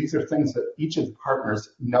strengths. These are things that each of the partners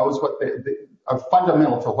knows what they are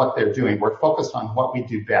fundamental to what they're doing. We're focused on what we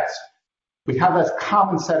do best. We have a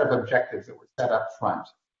common set of objectives that were set up front.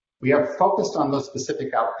 We have focused on those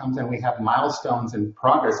specific outcomes, and we have milestones in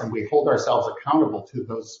progress, and we hold ourselves accountable to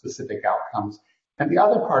those specific outcomes. And the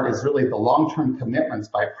other part is really the long-term commitments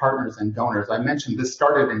by partners and donors. I mentioned this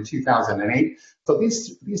started in 2008. So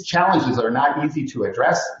these challenges are not easy to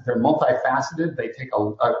address. They're multifaceted. They take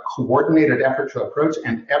a coordinated effort to approach,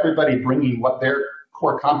 and everybody bringing what their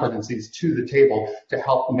core competencies to the table to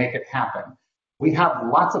help make it happen. We have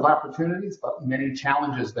lots of opportunities, but many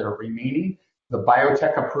challenges that are remaining. The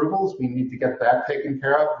biotech approvals, we need to get that taken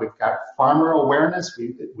care of. We've got farmer awareness.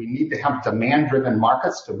 We need to have demand-driven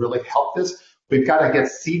markets to really help this. We've got to get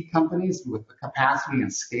seed companies with the capacity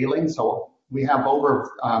and scaling. So we have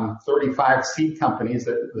over 35 seed companies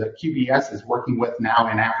that QBS is working with now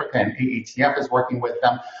in Africa, and AATF is working with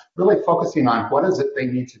them, really focusing on what is it they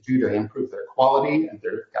need to do to improve their quality. And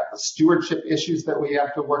they've got the stewardship issues that we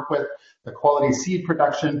have to work with, the quality seed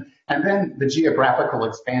production, and then the geographical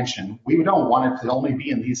expansion. We don't want it to only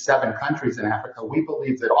be in these 7 countries in Africa. We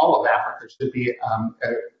believe that all of Africa should be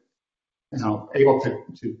able to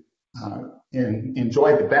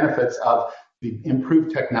enjoy the benefits of the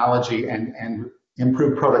improved technology and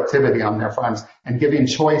improved productivity on their farms, and giving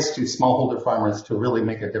choice to smallholder farmers to really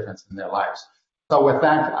make a difference in their lives. So with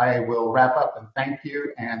that, I will wrap up and thank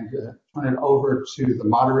you, and turn it over to the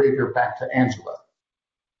moderator, back to Angela.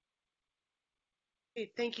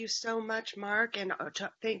 Thank you so much, Mark, and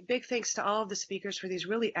big thanks to all of the speakers for these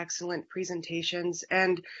really excellent presentations.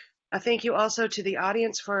 And thank you also to the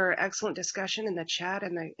audience for excellent discussion in the chat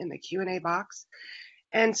and in the Q&A box.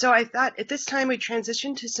 And so I thought at this time we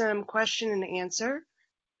transition to some question and answer.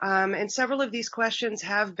 And several of these questions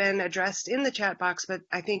have been addressed in the chat box, but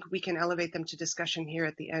I think we can elevate them to discussion here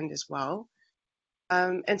at the end as well.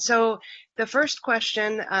 And so the first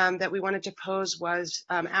question that we wanted to pose was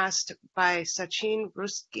asked by Sachin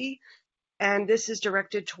Ruski, and this is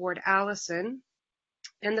directed toward Allison.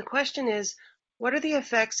 And the question is, what are the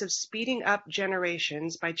effects of speeding up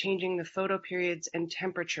generations by changing the photoperiods and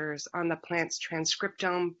temperatures on the plant's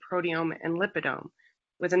transcriptome, proteome, and lipidome,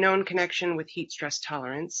 with a known connection with heat stress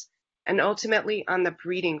tolerance, and ultimately on the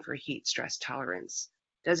breeding for heat stress tolerance?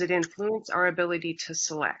 Does it influence our ability to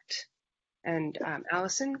select? And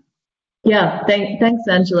Allison? Yeah, thanks,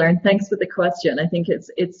 Angela, and thanks for the question. I think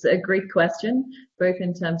it's a great question, both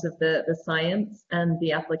in terms of the science and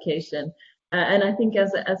the application. And I think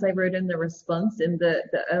as I wrote in the response in the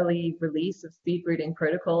early release of speed breeding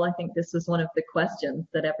protocol, I think this was one of the questions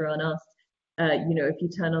that everyone asked. If you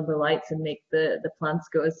turn on the lights and make the plants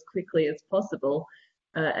go as quickly as possible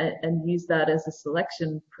and use that as a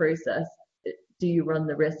selection process, do you run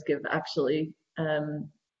the risk of actually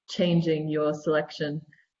changing your selection?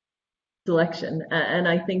 And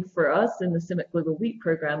I think for us in the CIMMYT Global Wheat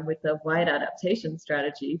Program with a wide adaptation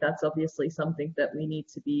strategy, that's obviously something that we need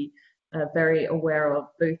to be very aware of,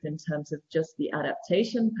 both in terms of just the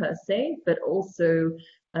adaptation per se, but also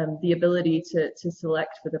the ability to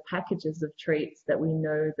select for the packages of traits that we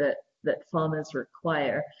know that farmers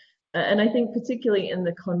require. And I think particularly in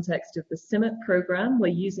the context of the CIMMYT program, we're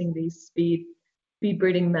using these speed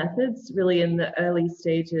breeding methods really in the early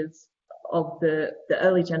stages of the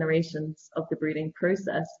early generations of the breeding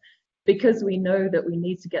process, because we know that we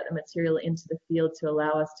need to get the material into the field to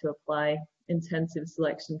allow us to apply intensive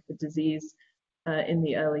selection for disease in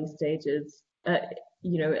the early stages. By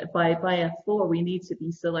F4, we need to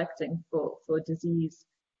be selecting for disease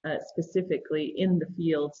specifically in the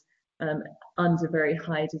field under very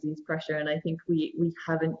high disease pressure. And I think we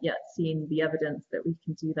haven't yet seen the evidence that we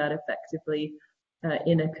can do that effectively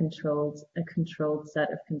in a controlled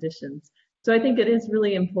set of conditions. So I think it is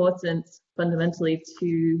really important fundamentally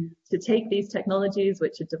to take these technologies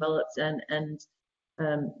which are developed and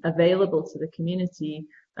available to the community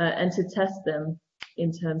and to test them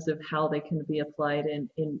in terms of how they can be applied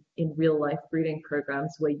in real life breeding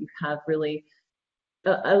programs where you have really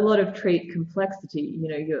a lot of trait complexity.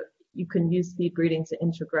 You can use speed breeding to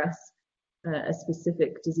introgress a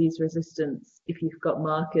specific disease resistance if you've got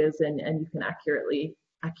markers and you can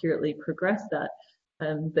accurately progress that.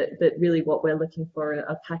 But really what we're looking for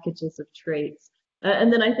are packages of traits.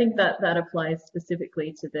 And then I think that applies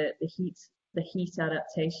specifically to the heat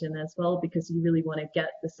adaptation as well, because you really want to get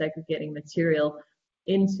the segregating material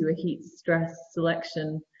into a heat stress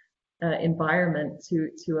selection environment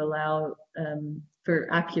to allow for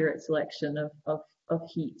accurate selection of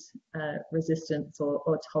heat resistance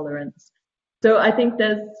or tolerance. So I think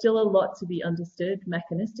there's still a lot to be understood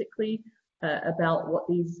mechanistically about what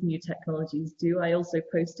these new technologies do. I also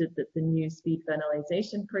posted that the new speed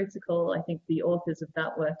ventilation protocol, I think the authors of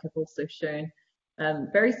that work have also shown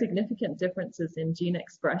very significant differences in gene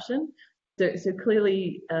expression. So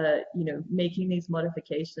clearly, making these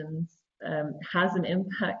modifications has an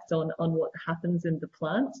impact on what happens in the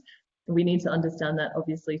plant. We need to understand that,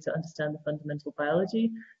 obviously, to understand the fundamental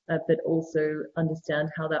biology, but also understand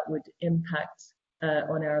how that would impact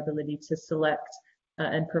on our ability to select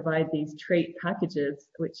and provide these trait packages,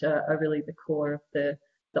 which are really the core of the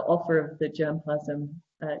offer of the germplasm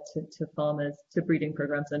to farmers, to breeding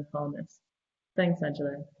programs and farmers. Thanks,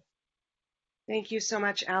 Angela. Thank you so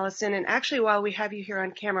much, Allison. And actually, while we have you here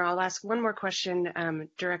on camera, I'll ask one more question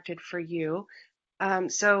directed for you.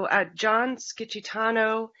 So John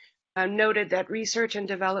Schicitano noted that research and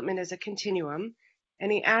development is a continuum,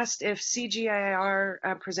 And he asked if CGIAR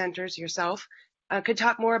presenters, yourself, could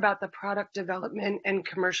talk more about the product development and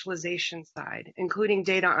commercialization side, including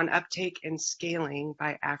data on uptake and scaling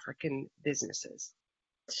by African businesses.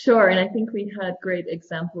 Sure, and I think we had great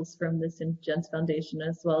examples from this in Jen's Foundation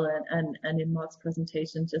as well, and in Mark's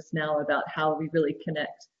presentation just now about how we really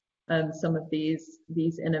connect some of these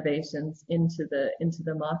innovations into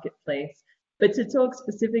the marketplace. But to talk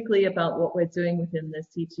specifically about what we're doing within the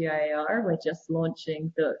CGIAR, we're just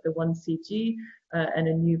launching the 1CG and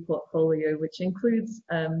a new portfolio, which includes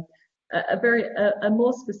a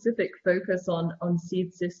more specific focus on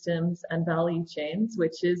seed systems and value chains,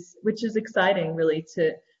 which is exciting really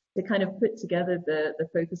to kind of put together the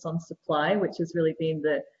focus on supply, which has really been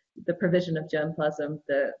the provision of germplasm,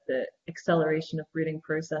 the acceleration of breeding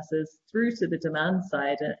processes through to the demand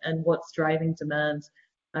side and what's driving demand,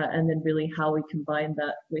 and then really how we combine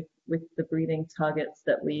that with the breeding targets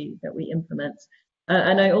that we implement.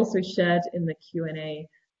 And I also shared in the Q&A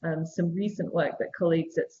some recent work that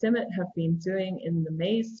colleagues at CIMMYT have been doing in the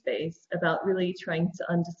maize space about really trying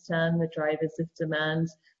to understand the drivers of demand,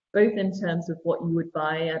 both in terms of what you would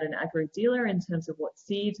buy at an agro dealer, in terms of what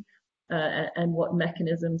seed and what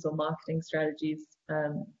mechanisms or marketing strategies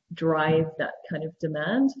drive that kind of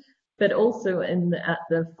demand, but also at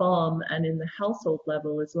the farm and in the household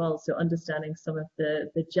level as well. So understanding some of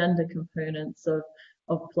the gender components of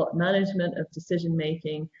plot management, of decision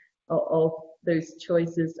making, of those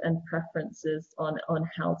choices and preferences on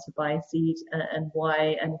how to buy seed and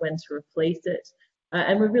why and when to replace it.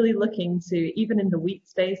 And we're really looking to, even in the wheat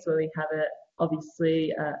space where we have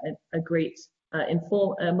obviously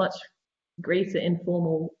a much greater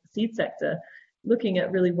informal seed sector, looking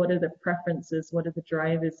at really what are the preferences, what are the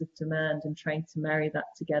drivers of demand, and trying to marry that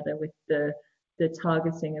together with the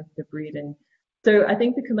targeting of the breeding. So I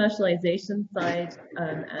think the commercialization side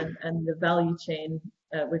and the value chain,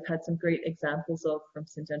 we've had some great examples of from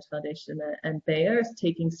Syngenta Foundation and Bayer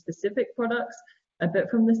taking specific products, but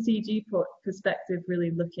from the CG perspective, really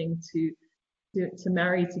looking to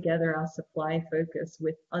marry together our supply focus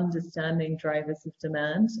with understanding drivers of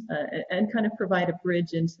demand and kind of provide a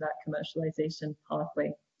bridge into that commercialization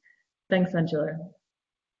pathway. Thanks, Angela.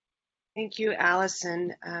 Thank you,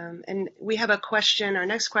 Allison. And we have a question. Our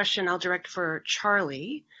next question I'll direct for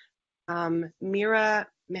Charlie. Mira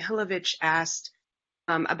Mihailovich asked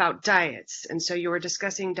about diets. And so you were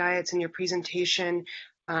discussing diets in your presentation.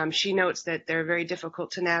 She notes that they're very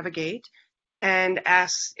difficult to navigate and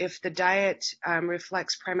asks if the diet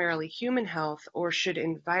reflects primarily human health or should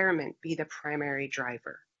environment be the primary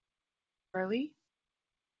driver. Charlie?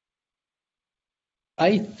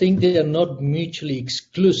 I think they are not mutually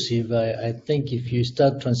exclusive. I think if you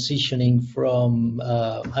start transitioning from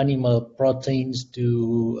animal proteins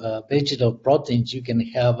to vegetable proteins, you can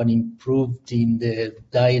have an improved in the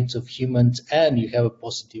diets of humans and you have a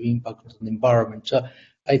positive impact on the environment. So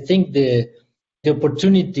I think the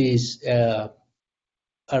opportunities are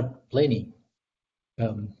plenty.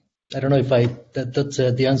 I don't know if that's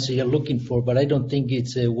the answer you're looking for, but I don't think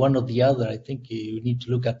it's one or the other. I think you need to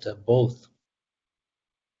look at both.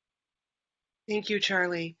 Thank you,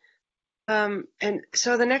 Charlie. And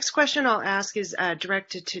so the next question I'll ask is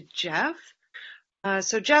directed to Jeff.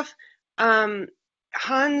 So Jeff,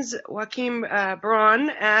 Hans Joachim Braun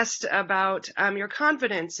asked about your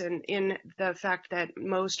confidence in the fact that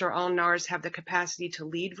most or all NARS have the capacity to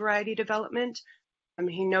lead variety development.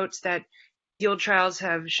 He notes that field trials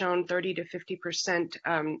have shown 30 to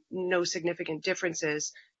 50% no significant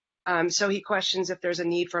differences. So he questions if there's a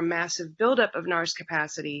need for a massive buildup of NARS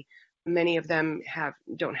capacity. Many of them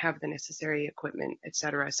don't have the necessary equipment, et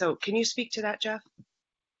cetera. So can you speak to that, Jeff?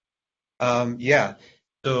 Yeah.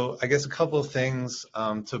 So I guess a couple of things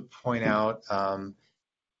to point out.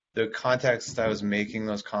 The context I was making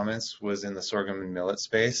those comments was in the sorghum and millet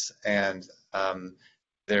space, and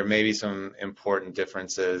there may be some important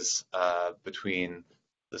differences between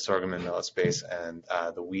the sorghum and millet space and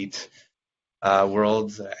the wheat world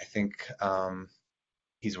that I think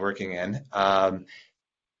he's working in.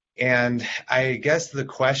 And I guess the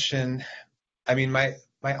question, I mean, my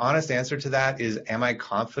honest answer to that is, am I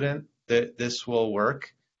confident that this will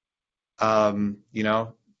work?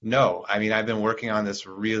 No. I mean, I've been working on this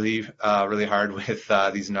really hard with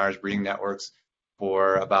these NARS breeding networks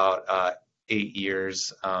for about 8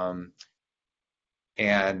 years,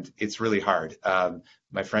 and it's really hard.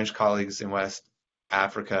 My French colleagues in West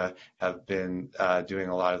Africa have been doing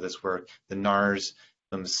a lot of this work. The NARS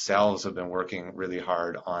themselves have been working really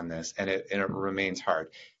hard on this, and it remains hard.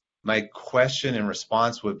 My question in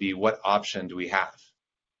response would be, what option do we have?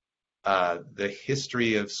 The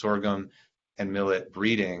history of sorghum and millet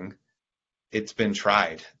breeding it's been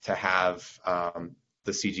tried to have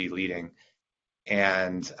the CG leading,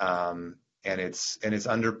 and it's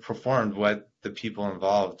underperformed what the people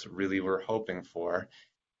involved really were hoping for.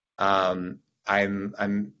 What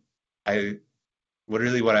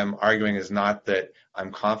I'm arguing is not that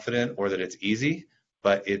I'm confident or that it's easy,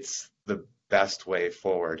 but it's the best way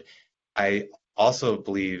forward. I also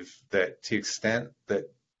believe that to the extent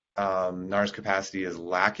that NAR's capacity is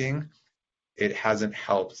lacking, it hasn't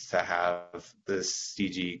helped to have the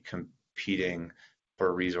CG competing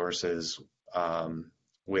for resources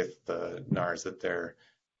with the NARs that they're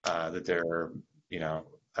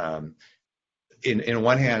in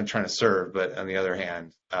one hand trying to serve, but on the other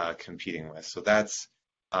hand competing with. So that's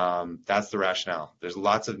the rationale. There's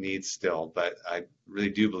lots of needs still, but I really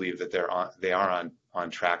do believe that they are on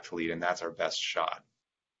track to lead, and that's our best shot.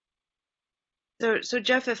 So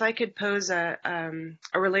Jeff, if I could pose a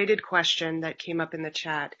related question that came up in the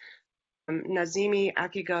chat. Nazimi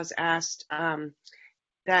Akigos asked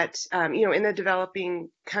that in the developing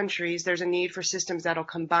countries, there's a need for systems that'll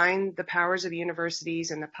combine the powers of universities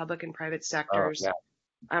and the public and private sectors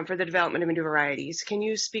for the development of new varieties. Can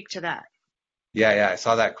you speak to that? Yeah, I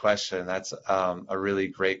saw that question. That's a really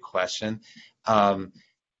great question. And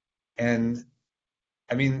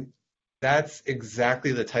I mean, that's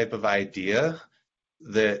exactly the type of idea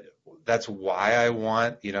that's why I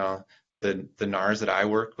want, the NARs that I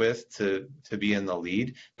work with to be in the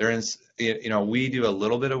lead. We do a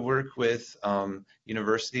little bit of work with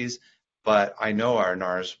universities, but I know our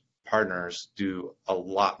NARs partners do a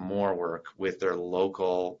lot more work with their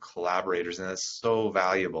local collaborators, and that's so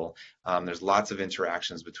valuable. There's lots of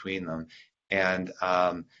interactions between them, and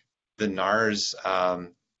the NARs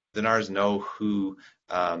know who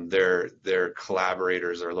their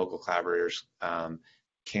collaborators or local collaborators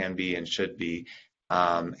can be and should be.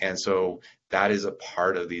 And so that is a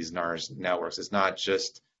part of these NARS networks. It's not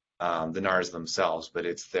just the NARS themselves, but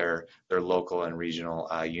it's their local and regional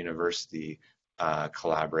university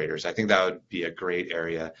collaborators. I think that would be a great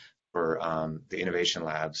area for the innovation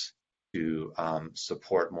labs to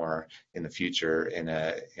support more in the future in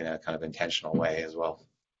a kind of intentional way as well.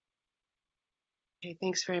 Okay,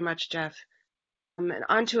 thanks very much, Jeff. And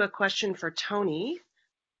on to a question for Tony.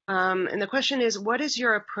 And the question is, what is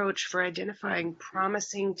your approach for identifying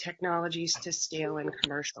promising technologies to scale and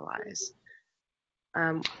commercialize?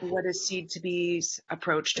 What is Seed2B's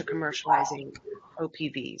approach to commercializing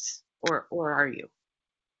OPVs, or are you?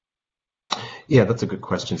 Yeah, that's a good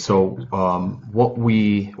question. So what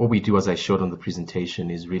we do, as I showed on the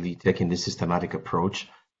presentation, is really taking this systematic approach.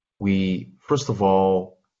 We, first of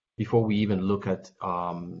all, before we even look at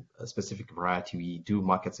a specific variety, we do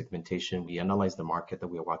market segmentation. We analyze the market that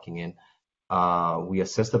we are working in. We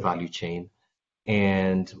assess the value chain,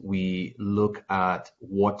 and we look at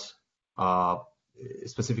what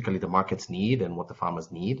specifically the markets need and what the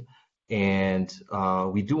farmers need. And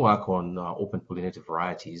we do work on open pollinated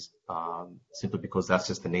varieties simply because that's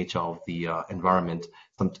just the nature of the environment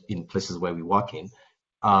in places where we work in.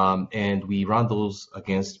 And we run those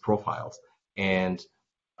against profiles. And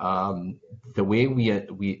the way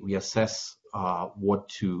we assess what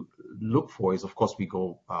to look for is, of course, we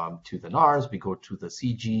go to the NARS, we go to the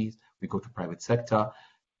CGs, we go to private sector,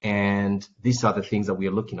 and these are the things that we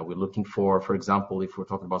are looking at. We're looking for example, if we're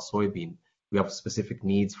talking about soybean, we have specific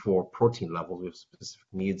needs for protein levels, we have specific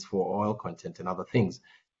needs for oil content and other things.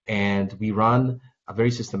 And we run a very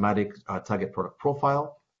systematic target product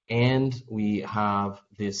profile, and we have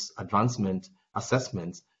this advancement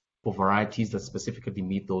assessment for varieties that specifically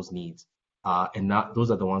meet those needs.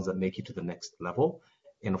 Those are the ones that make it to the next level.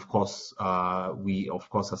 And of course, we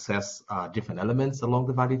assess different elements along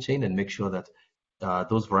the value chain and make sure that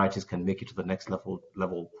those varieties can make it to the next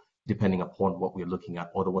level depending upon what we're looking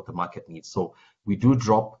at or what the market needs. So we do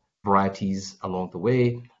drop varieties along the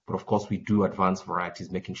way, but of course we do advance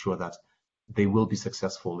varieties, making sure that they will be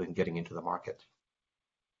successful in getting into the market.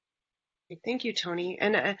 Thank you, Tony.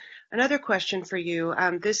 And another question for you.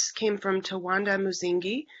 This came from Tawanda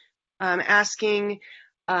Muzingi, asking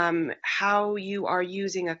how you are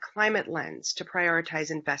using a climate lens to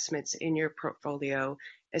prioritize investments in your portfolio,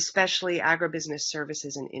 especially agribusiness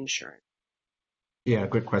services and insurance. Yeah,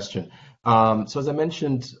 good question. So as I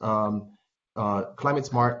mentioned, climate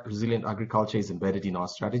smart, resilient agriculture is embedded in our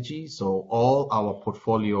strategy. So all our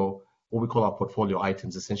portfolio, what we call our portfolio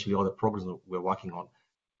items, essentially all the programs that we're working on,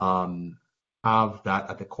 have that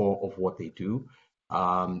at the core of what they do.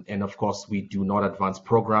 And of course, we do not advance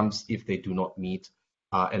programs if they do not meet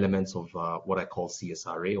elements of what I call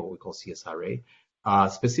CSRA, or what we call CSRA,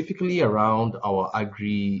 specifically around our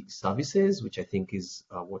agri services, which I think is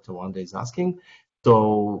what Tawanda is asking.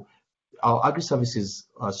 So our agri-services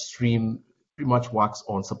stream pretty much works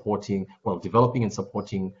on developing and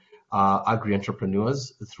supporting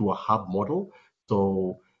agri-entrepreneurs through a hub model.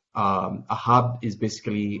 So a hub is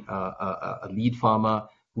basically a lead farmer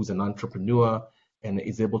who's an entrepreneur and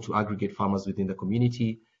is able to aggregate farmers within the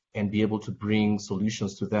community and be able to bring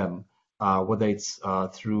solutions to them, whether it's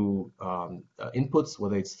through inputs,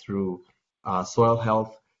 whether it's through soil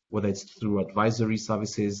health, whether it's through advisory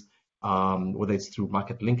services, whether it's through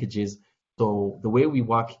market linkages. So the way we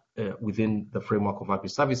work within the framework of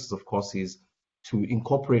agri-services, of course, is to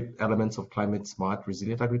incorporate elements of climate smart,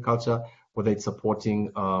 resilient agriculture, whether it's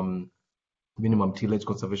supporting minimum tillage,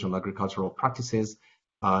 conservation agricultural practices,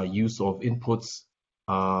 use of inputs,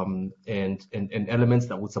 and elements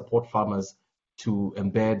that would support farmers to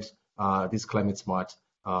embed these climate smart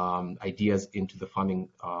ideas into the farming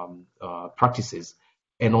practices.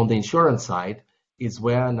 And on the insurance side is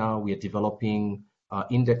where now we are developing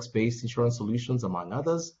index-based insurance solutions, among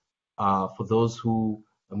others. For those who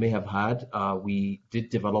may have heard, we did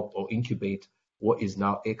develop or incubate what is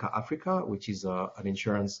now Eka Africa, which is an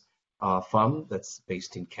insurance firm that's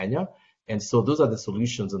based in Kenya. And so those are the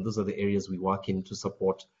solutions and those are the areas we work in to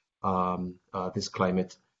support this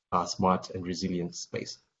climate smart and resilient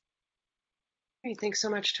space. Great, thanks so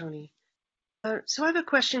much, Tony. So I have a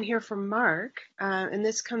question here from Mark, and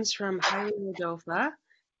this comes from Haile Rodolfa.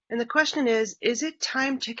 And the question is it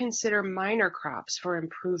time to consider minor crops for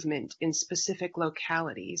improvement in specific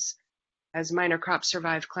localities as minor crops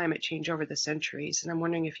survive climate change over the centuries? And I'm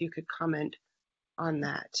wondering if you could comment on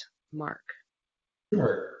that, Mark.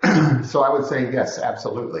 Sure. So I would say yes,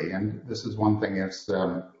 absolutely. And this is one thing is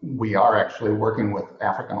we are actually working with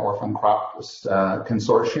African Orphan Crops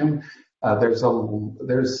Consortium.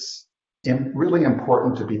 There's really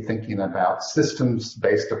important to be thinking about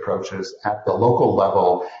systems-based approaches at the local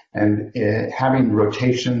level and having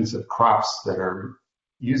rotations of crops that are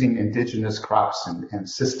using indigenous crops and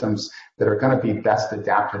systems that are going to be best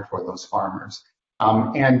adapted for those farmers.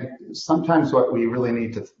 And sometimes what we really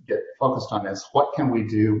need to get focused on is what can we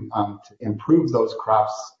do to improve those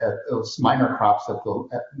crops, those minor crops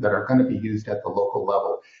that are going to be used at the local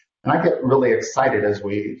level. And I get really excited as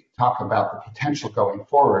we talk about the potential going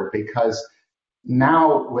forward, because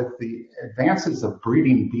now with the advances of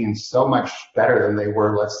breeding being so much better than they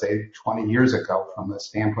were, let's say, 20 years ago, from the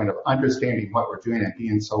standpoint of understanding what we're doing and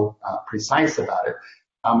being so precise about it,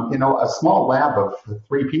 a small lab of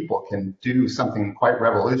 3 people can do something quite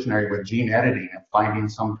revolutionary with gene editing and finding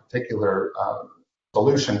some particular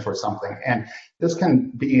solution for something. And this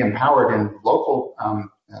can be empowered in local,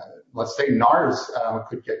 let's say NARS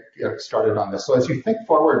could get started on this. So as you think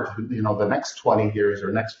forward to the next 20 years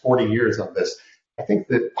or next 40 years of this, I think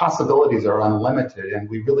the possibilities are unlimited, and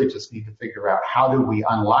we really just need to figure out how do we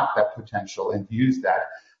unlock that potential and use that.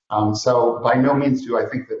 So by no means do I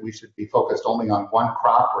think that we should be focused only on one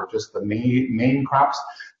crop or just the main crops.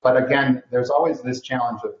 But again, there's always this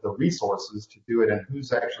challenge of the resources to do it and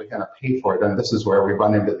who's actually going to pay for it. And this is where we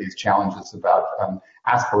run into these challenges about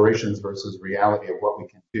aspirations versus reality of what we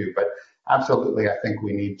can do. But absolutely, I think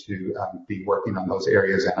we need to be working on those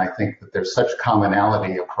areas. And I think that there's such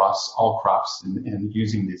commonality across all crops in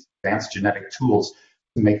using these advanced genetic tools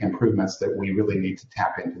to make improvements that we really need to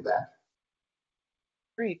tap into that.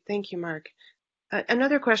 Great, thank you, Mark.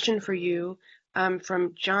 Another question for you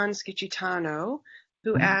from John Schicitano,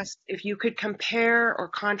 who asked if you could compare or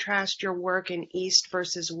contrast your work in East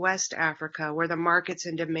versus West Africa, where the markets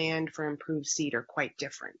and demand for improved seed are quite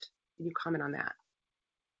different. Can you comment on that?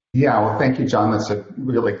 Yeah, well, thank you, John. That's a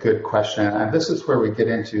really good question. And this is where we get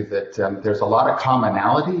into that there's a lot of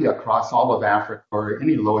commonality across all of Africa or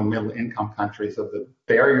any low and middle income countries of the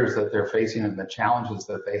barriers that they're facing and the challenges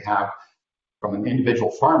that they have from an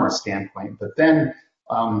individual farmer standpoint. But then,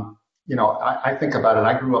 I think about it.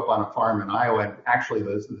 I grew up on a farm in Iowa, and actually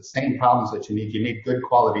the same problems that you need. You need good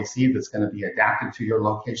quality seed that's going to be adapted to your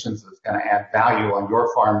locations, that's going to add value on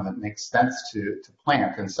your farm that makes sense to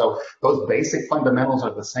plant. And so those basic fundamentals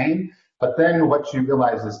are the same. But then what you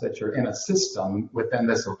realize is that you're in a system within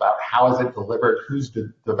this about how is it delivered, who's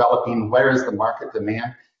developing, where is the market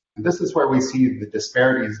demand. And this is where we see the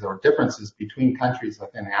disparities or differences between countries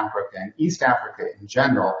within Africa. And East Africa in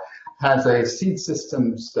general has a seed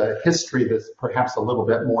systems history that's perhaps a little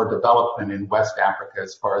bit more developed than in West Africa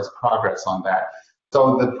as far as progress on that.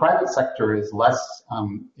 So the private sector is less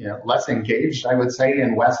engaged, I would say,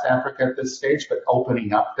 in West Africa at this stage, but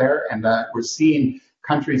opening up there. And we're seeing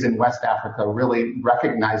countries in West Africa really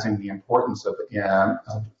recognizing the importance of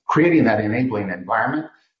creating that enabling environment.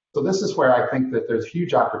 So this is where I think that there's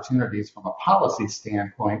huge opportunities from a policy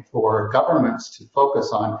standpoint for governments to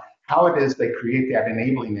focus on how it is they create that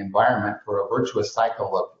enabling environment for a virtuous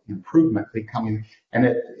cycle of improvement coming. And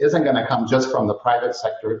it isn't going to come just from the private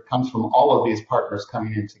sector. It comes from all of these partners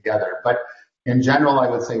coming in together. But in general, I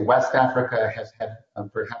would say West Africa has had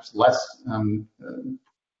perhaps less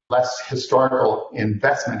historical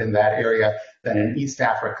investment in that area than in East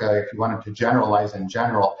Africa, if you wanted to generalize in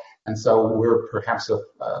general. And so we're perhaps a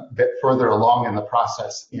bit further along in the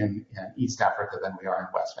process in East Africa than we are in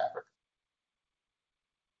West Africa.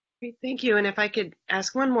 Great, thank you. And if I could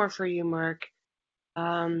ask one more for you, Mark.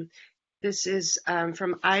 This is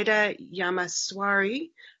from Ida Yamaswari,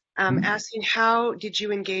 asking, how did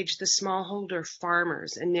you engage the smallholder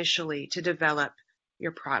farmers initially to develop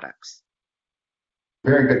your products?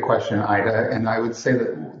 Very good question, Ida. And I would say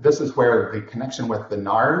that this is where the connection with the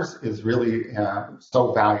NARS is really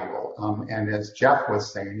so valuable. And as Jeff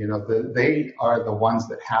was saying, you know, they are the ones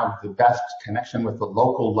that have the best connection with the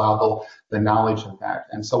local level, the knowledge of that.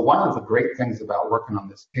 And so one of the great things about working on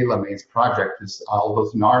this TaylorMaize project is all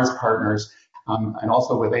those NARS partners, and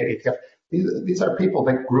also with AATF. These are people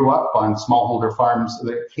that grew up on smallholder farms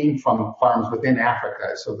that came from farms within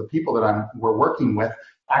Africa. So the people that we're working with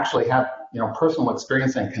actually have, you know, personal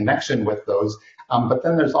experience and connection with those. But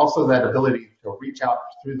then there's also that ability to reach out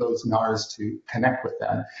through those NARS to connect with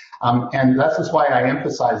them. And that's just why I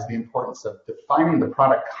emphasize the importance of defining the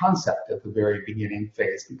product concept at the very beginning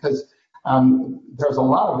phase, because there's a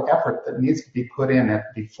lot of effort that needs to be put in.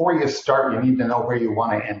 Before you start, you need to know where you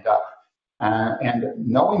want to end up. And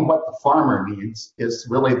knowing what the farmer needs is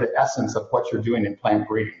really the essence of what you're doing in plant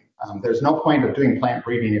breeding. There's no point of doing plant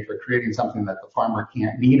breeding if you're creating something that the farmer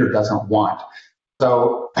can't need or doesn't want.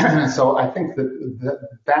 So I think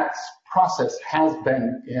that process has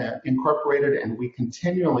been incorporated, and we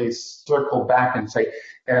continually circle back and say,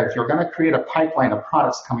 if you're going to create a pipeline of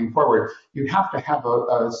products coming forward, you have to have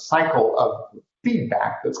a cycle of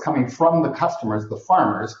feedback that's coming from the customers, the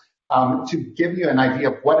farmers, to give you an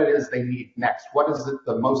idea of what it is they need next. What is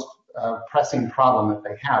the most pressing problem that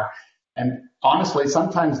they have? And honestly,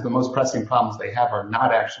 sometimes the most pressing problems they have are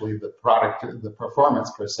not actually the product, the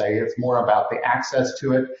performance per se. It's more about the access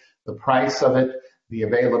to it, the price of it, the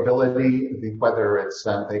availability, whether it's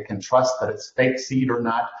they can trust that it's fake seed or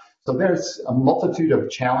not. So there's a multitude of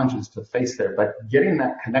challenges to face there, but getting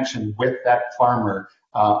that connection with that farmer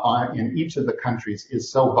in each of the countries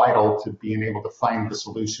is so vital to being able to find the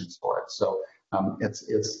solutions for it. So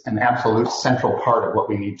it's an absolute central part of what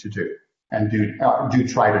we need to do and do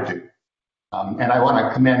try to do. And I want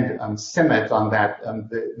to commend CIMMYT on that.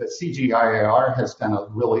 The CGIAR has done a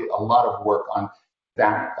lot of work on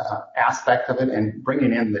that aspect of it and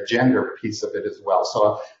bringing in the gender piece of it as well.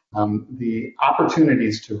 So the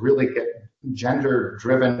opportunities to really get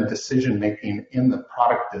gender-driven decision-making in the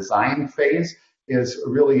product design phase is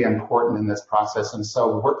really important in this process. And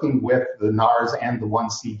so working with the NARS and the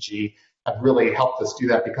 1CG have really helped us do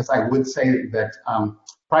that, because I would say that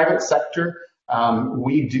private sector,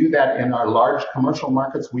 we do that in our large commercial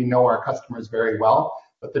markets. We know our customers very well,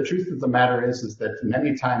 but the truth of the matter is that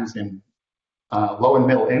many times in low and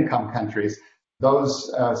middle income countries,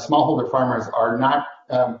 those smallholder farmers are not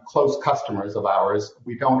close customers of ours.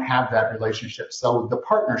 We don't have that relationship. So the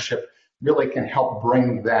partnership really can help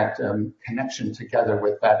bring that connection together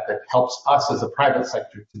with that helps us as a private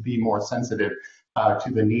sector to be more sensitive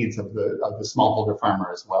to the needs of the smallholder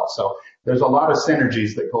farmer as well. So there's a lot of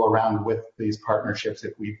synergies that go around with these partnerships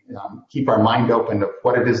if we keep our mind open to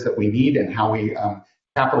what it is that we need and how we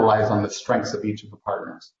capitalize on the strengths of each of the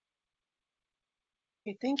partners.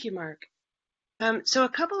 Okay, thank you, Mark. So a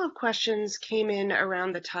couple of questions came in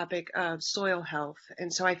around the topic of soil health,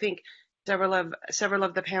 and so I think several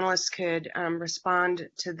of the panelists could respond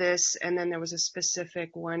to this, and then there was a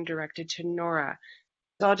specific one directed to Nora.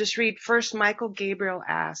 So I'll just read first. Michael Gabriel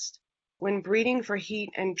asked, when breeding for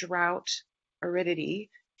heat and drought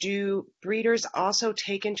aridity, do breeders also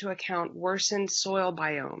take into account worsened soil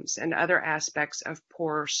biomes and other aspects of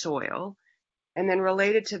poor soil? And then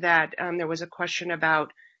related to that, there was a question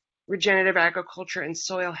about regenerative agriculture and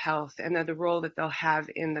soil health and the role that they'll have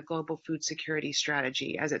in the global food security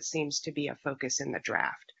strategy, as it seems to be a focus in the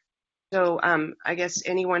draft. So I guess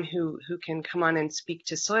anyone who can come on and speak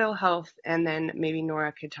to soil health, and then maybe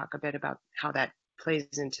Nora could talk a bit about how that plays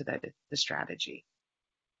into the strategy.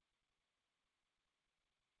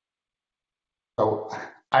 So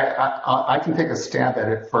I can take a stab at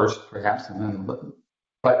it first, perhaps, and then,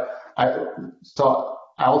 so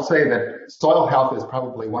I'll say that soil health is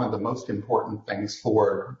probably one of the most important things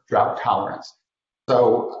for drought tolerance.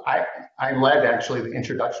 So I led actually the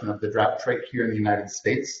introduction of the drought trait here in the United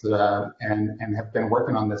States and have been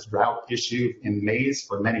working on this drought issue in maize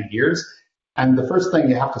for many years. And the first thing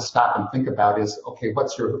you have to stop and think about is, okay,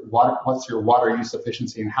 what's your water use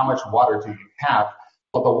efficiency and how much water do you have?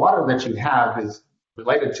 Well, the water that you have is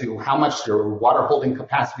related to how much your water holding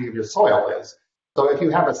capacity of your soil is. So if you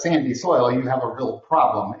have a sandy soil, you have a real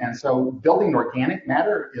problem. And so building organic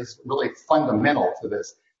matter is really fundamental to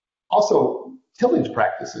this. Also, tillage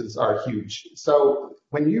practices are huge. So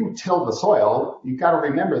when you till the soil, you've got to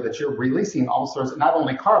remember that you're releasing all sorts of not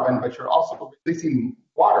only carbon, but you're also releasing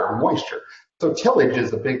water, moisture. So tillage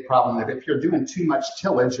is a big problem, that if you're doing too much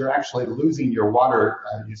tillage, you're actually losing your water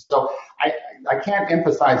use. So I can't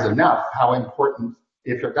emphasize enough how important,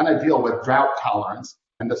 if you're going to deal with drought tolerance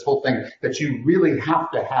and this whole thing, that you really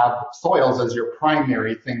have to have soils as your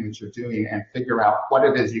primary thing that you're doing and figure out what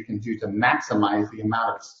it is you can do to maximize the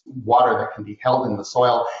amount of water that can be held in the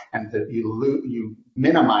soil, and that you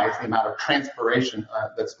minimize the amount of transpiration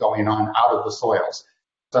that's going on out of the soils.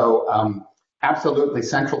 So absolutely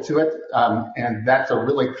central to it. And that's a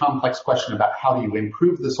really complex question about how do you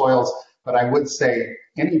improve the soils. But I would say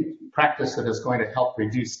any practice that is going to help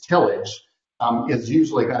reduce tillage is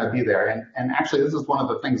usually going to be there. And actually, this is one of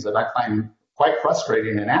the things that I find quite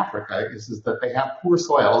frustrating in Africa is that they have poor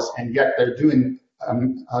soils, and yet they're doing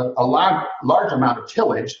a large amount of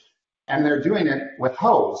tillage, and they're doing it with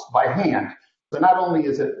hose by hand. So not only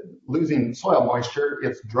is it losing soil moisture,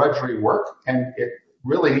 it's drudgery work, and it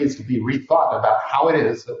really needs to be rethought about how it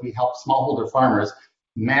is that we help smallholder farmers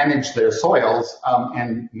manage their soils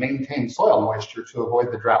and maintain soil moisture to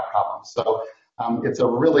avoid the drought problems. So it's a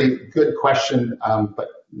really good question, but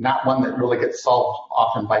not one that really gets solved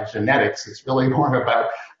often by genetics. It's really more about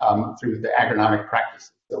through the agronomic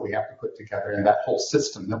practices that we have to put together and that whole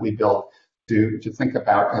system that we build to think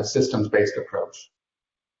about a systems-based approach.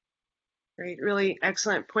 Great, really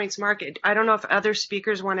excellent points, Mark. I don't know if other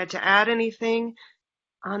speakers wanted to add anything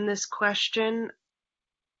on this question.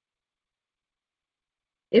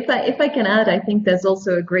 If I can add, I think there's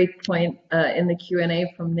also a great point in the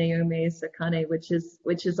Q&A from Naomi Sakane, which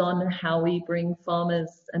is on how we bring farmers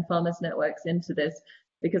and farmers networks into this,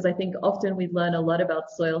 because I think often we learn a lot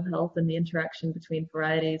about soil health and the interaction between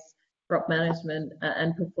varieties, crop management,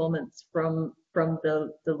 and performance from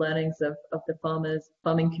the learnings of the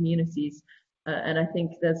farming communities. And I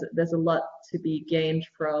think there's a lot to be gained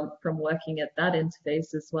from working at that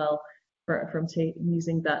interface as well, from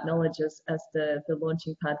using that knowledge as the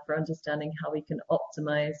launching pad for understanding how we can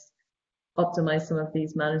optimize some of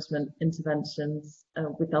these management interventions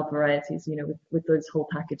with our varieties, with those whole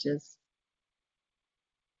packages.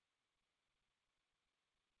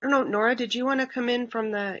 I don't know, Nora, did you want to come in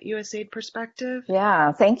from the USAID perspective?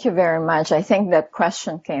 Yeah, thank you very much. I think that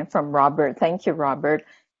question came from Robert. Thank you, Robert.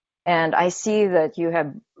 And I see that you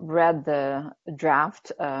have read the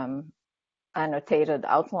draft annotated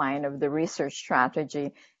outline of the research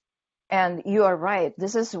strategy. And you are right.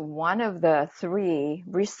 This is one of the 3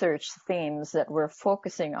 research themes that we're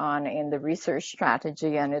focusing on in the research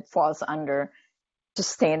strategy, and it falls under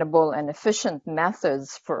sustainable and efficient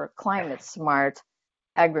methods for climate smart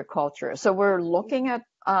agriculture. So we're looking at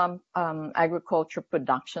agriculture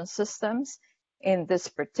production systems in this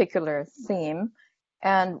particular theme.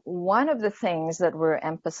 And one of the things that we're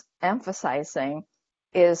emphasizing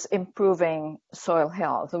is improving soil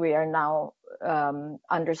health. We are now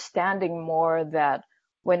understanding more that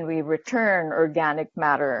when we return organic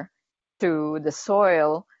matter to the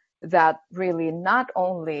soil, that really not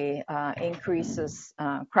only increases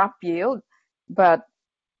crop yield, but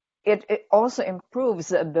it also improves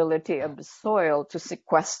the ability of the soil to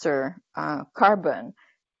sequester carbon.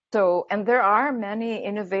 So, and there are many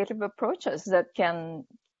innovative approaches that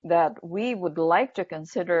we would like to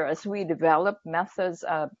consider as we develop methods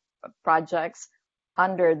of projects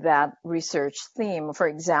under that research theme. For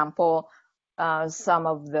example, some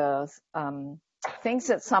of the things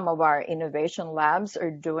that some of our innovation labs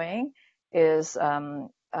are doing is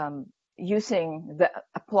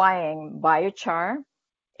applying biochar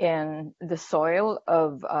in the soil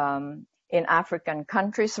of in African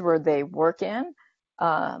countries where they work in.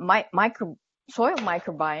 Soil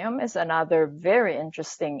microbiome is another very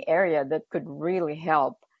interesting area that could really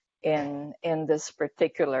help in this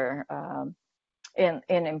particular in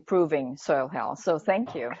improving soil health. So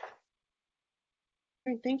thank you.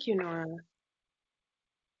 Great, thank you, Nora.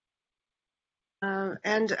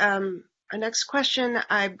 And our next question,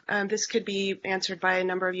 this could be answered by a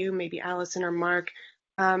number of you, maybe Allison or Mark.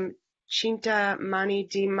 Chinta Mani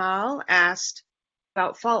Dimal asked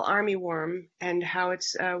about fall armyworm and how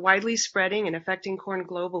it's widely spreading and affecting corn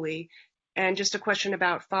globally. And just a question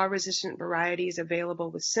about fall-resistant varieties available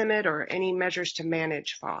with CIMMYT or any measures to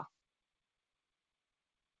manage fall.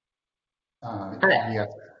 Yes.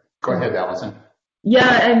 Go ahead, Allison.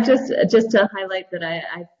 Yeah, and just to highlight that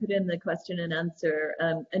I put in the question and answer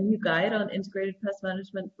a new guide on integrated pest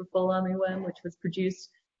management for fall armyworm, which was produced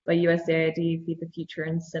by USAID, Feed the Future,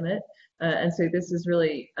 and CIMMYT. And so this is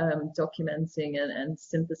really documenting and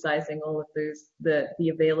synthesizing all of the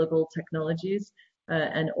available technologies,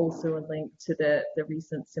 and also a link to the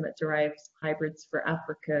recent CIMMYT-derived hybrids for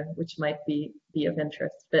Africa, which might be of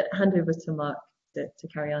interest. But hand over to Mark to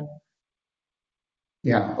carry on.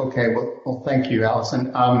 Yeah, okay. Well, thank you,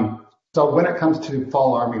 Allison. So when it comes to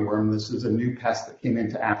fall armyworm, this is a new pest that came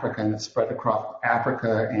into Africa and it's spread across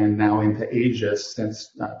Africa and now into Asia since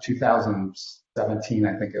 2017,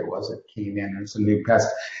 I think it was. It came in. It's a new pest.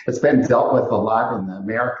 It's been dealt with a lot in the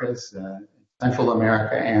Americas, Central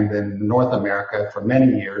America, and in North America for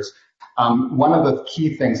many years. One of the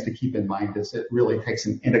key things to keep in mind is it really takes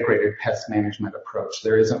an integrated pest management approach.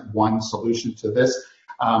 There isn't one solution to this.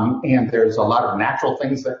 And there's a lot of natural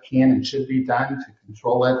things that can and should be done to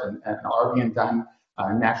control it and are being done,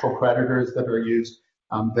 natural predators that are used.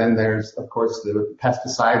 Then there's, of course, the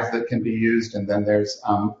pesticides that can be used, and then there's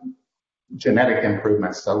genetic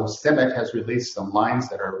improvements. So CIMMYT has released some lines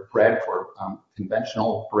that are bred for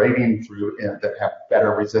conventional breeding through that have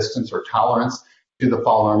better resistance or tolerance to the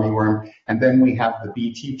fall armyworm. And then we have the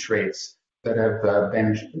BT traits that have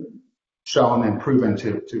been shown and proven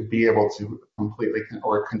to be able to completely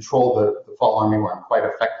control the fall armyworm quite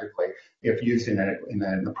effectively if used in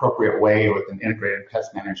an appropriate way with an integrated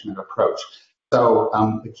pest management approach. So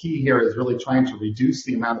the key here is really trying to reduce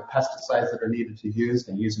the amount of pesticides that are needed to use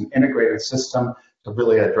and use an integrated system to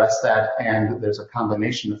really address that. And there's a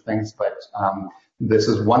combination of things, but this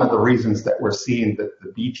is one of the reasons that we're seeing that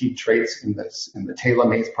the BT traits in the Taylor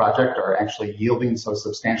maize project are actually yielding so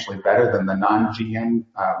substantially better than the non-GM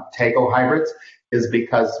Tego hybrids, is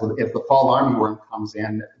because if the fall armyworm comes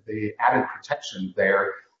in, the added protection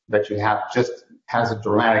there that you have just has a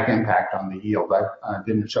dramatic impact on the yield. I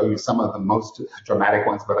didn't show you some of the most dramatic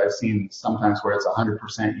ones, but I've seen sometimes where it's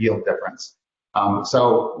 100% yield difference.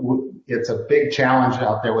 So it's a big challenge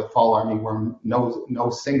out there with fall armyworm, no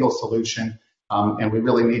single solution. And we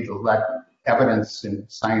really need to let evidence and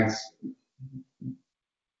science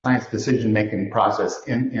decision-making process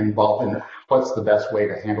involved in what's the best way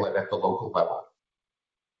to handle it at the local level.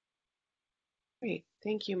 Great,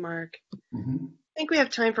 thank you, Mark. Mm-hmm. I think we have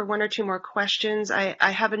time for one or two more questions. I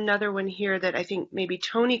have another one here that I think maybe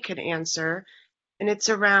Tony could answer, and it's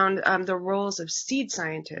around the roles of seed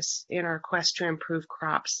scientists in our quest to improve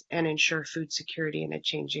crops and ensure food security in a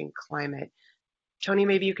changing climate. Tony,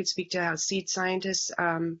 maybe you could speak to how seed scientists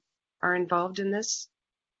are involved in this.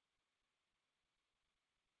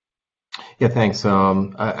 Yeah, thanks.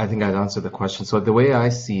 I think I'd answer the question. So the way I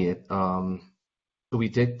see it, so we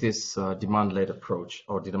take this demand-led approach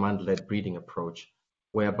or the demand-led breeding approach,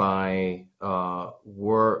 whereby we are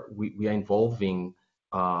involving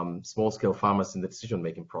small-scale farmers in the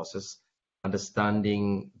decision-making process,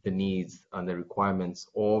 understanding the needs and the requirements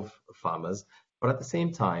of farmers, but at the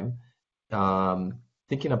same time,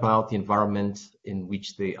 thinking about the environment in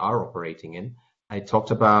which they are operating in. I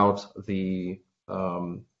talked about the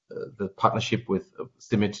partnership with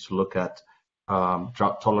CIMMYT to look at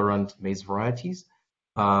drought-tolerant maize varieties.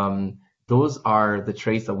 Those are the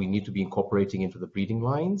traits that we need to be incorporating into the breeding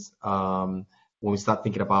lines when we start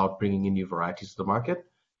thinking about bringing in new varieties to the market.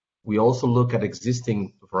 We also look at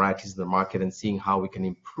existing varieties in the market and seeing how we can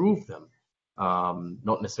improve them.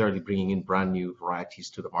 Not necessarily bringing in brand new varieties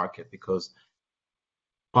to the market, because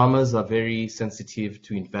farmers are very sensitive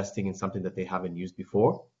to investing in something that they haven't used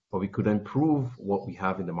before, but we could improve what we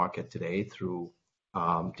have in the market today through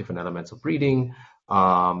different elements of breeding,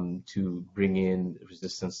 to bring in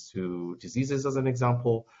resistance to diseases as an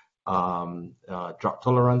example, drought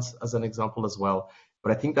tolerance as an example as well.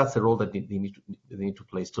 But I think that's the role that they need to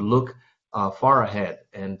play, is to look far ahead.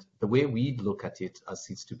 And the way we look at it as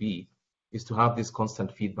Seeds to Be is to have these constant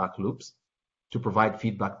feedback loops to provide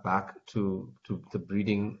feedback back to the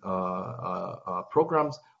breeding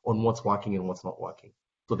programs on what's working and what's not working.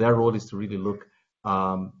 So their role is to really look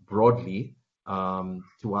broadly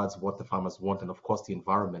towards what the farmers want, and of course the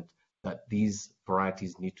environment that these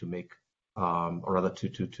varieties need to make, or rather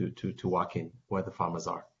to work in where the farmers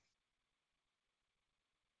are.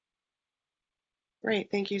 Great,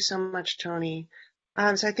 thank you so much, Tony.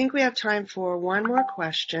 So I think we have time for one more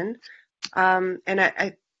question. And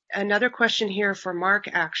another question here for Mark,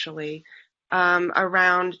 actually,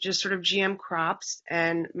 around just sort of GM crops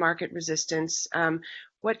and market resistance.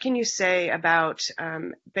 What can you say about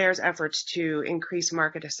Bayer's efforts to increase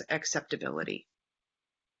market acceptability?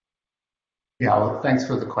 Yeah, well, thanks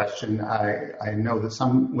for the question. I know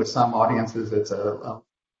that with some audiences, it's a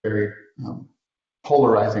very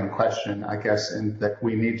polarizing question, I guess, and that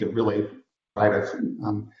we need to really try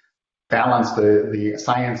to balance the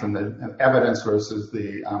science and the evidence versus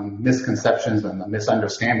the misconceptions and the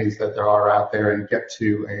misunderstandings that there are out there, and get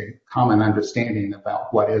to a common understanding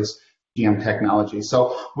about what is GM technology.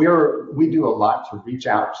 So we do a lot to reach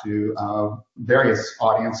out to various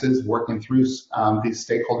audiences, working through these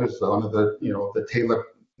stakeholders. So under the Taylor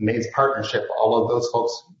Maize Partnership, all of those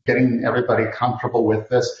folks, getting everybody comfortable with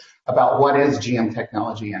this about what is GM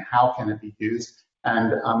technology and how can it be used,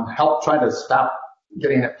 and help try to stop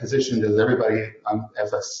getting it positioned as everybody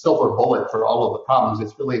as a silver bullet for all of the problems.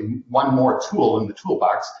 It's really one more tool in the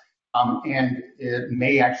toolbox. And it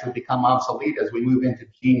may actually become obsolete as we move into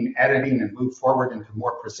gene editing and move forward into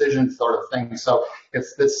more precision sort of things. So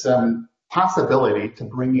it's this possibility to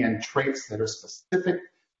bring in traits that are specific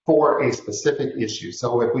for a specific issue.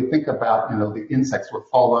 So if we think about the insects with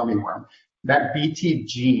fall armyworm, that BT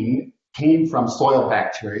gene came from soil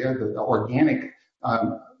bacteria. The organic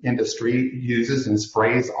industry uses and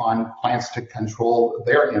sprays on plants to control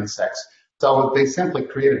their insects. So they simply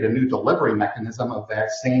created a new delivery mechanism of that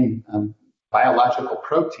same biological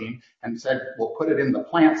protein and said, we'll put it in the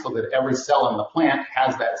plant so that every cell in the plant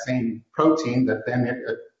has that same protein that then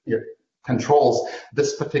it controls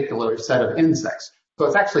this particular set of insects. So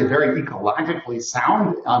it's actually very ecologically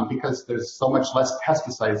sound because there's so much less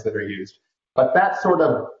pesticides that are used. But that sort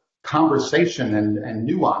of conversation and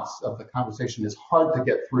nuance of the conversation is hard to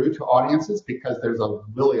get through to audiences because there's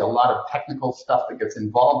really a lot of technical stuff that gets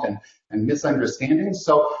involved and misunderstandings.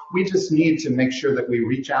 So we just need to make sure that we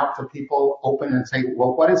reach out to people open and say,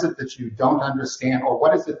 well, what is it that you don't understand, or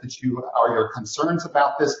what is it that are your concerns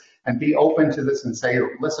about this, and be open to this and say,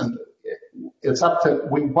 listen, it's up to,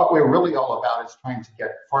 what we're really all about is trying to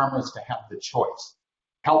get farmers to have the choice.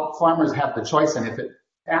 Help farmers have the choice, and if it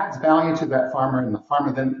adds value to that farmer and the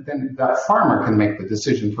farmer, then that farmer can make the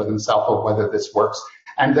decision for themselves of whether this works.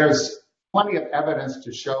 And there's plenty of evidence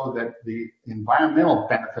to show that the environmental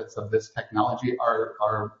benefits of this technology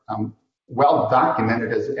are well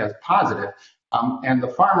documented as positive, and the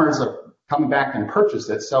farmers are coming back and purchase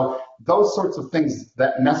it. So those sorts of things,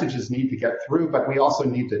 that messages need to get through, but we also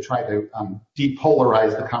need to try to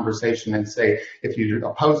depolarize the conversation and say, if you're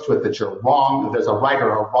opposed to it, that you're wrong. There's a right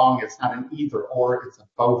or a wrong. It's not an either or, it's a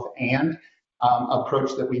both and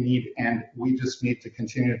approach that we need. And we just need to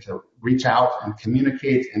continue to reach out and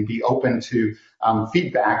communicate and be open to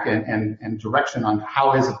feedback and direction on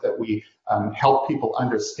how is it that we help people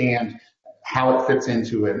understand how it fits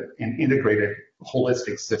into an integrated,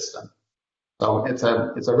 holistic system. So it's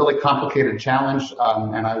a really complicated challenge,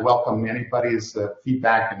 and I welcome anybody's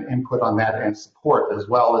feedback and input on that, and support as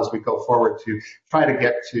well as we go forward to try to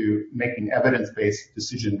get to making evidence-based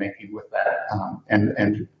decision-making with that,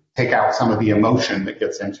 and take out some of the emotion that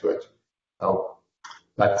gets into it. So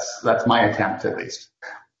that's my attempt, at least.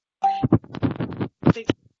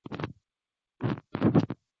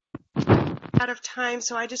 Out of time,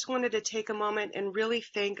 so I just wanted to take a moment and really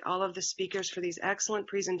thank all of the speakers for these excellent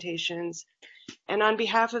presentations. And on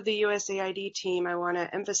behalf of the USAID team, I want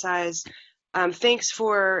to emphasize thanks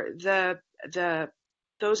for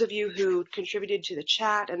those of you who contributed to the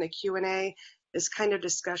chat and the Q&A. This kind of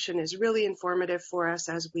discussion is really informative for us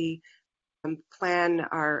as we plan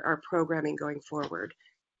our programming going forward.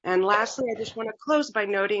 And lastly, I just want to close by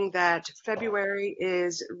noting that February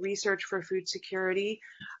is Research for Food Security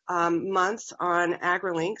month on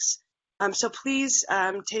AgriLinks. So please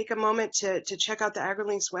take a moment to check out the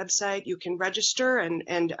AgriLinks website. You can register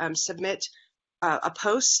and submit a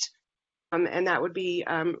post, and that would be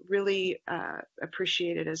really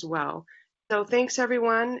appreciated as well. So thanks,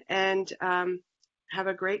 everyone, and have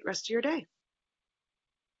a great rest of your day.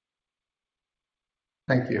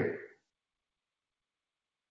 Thank you.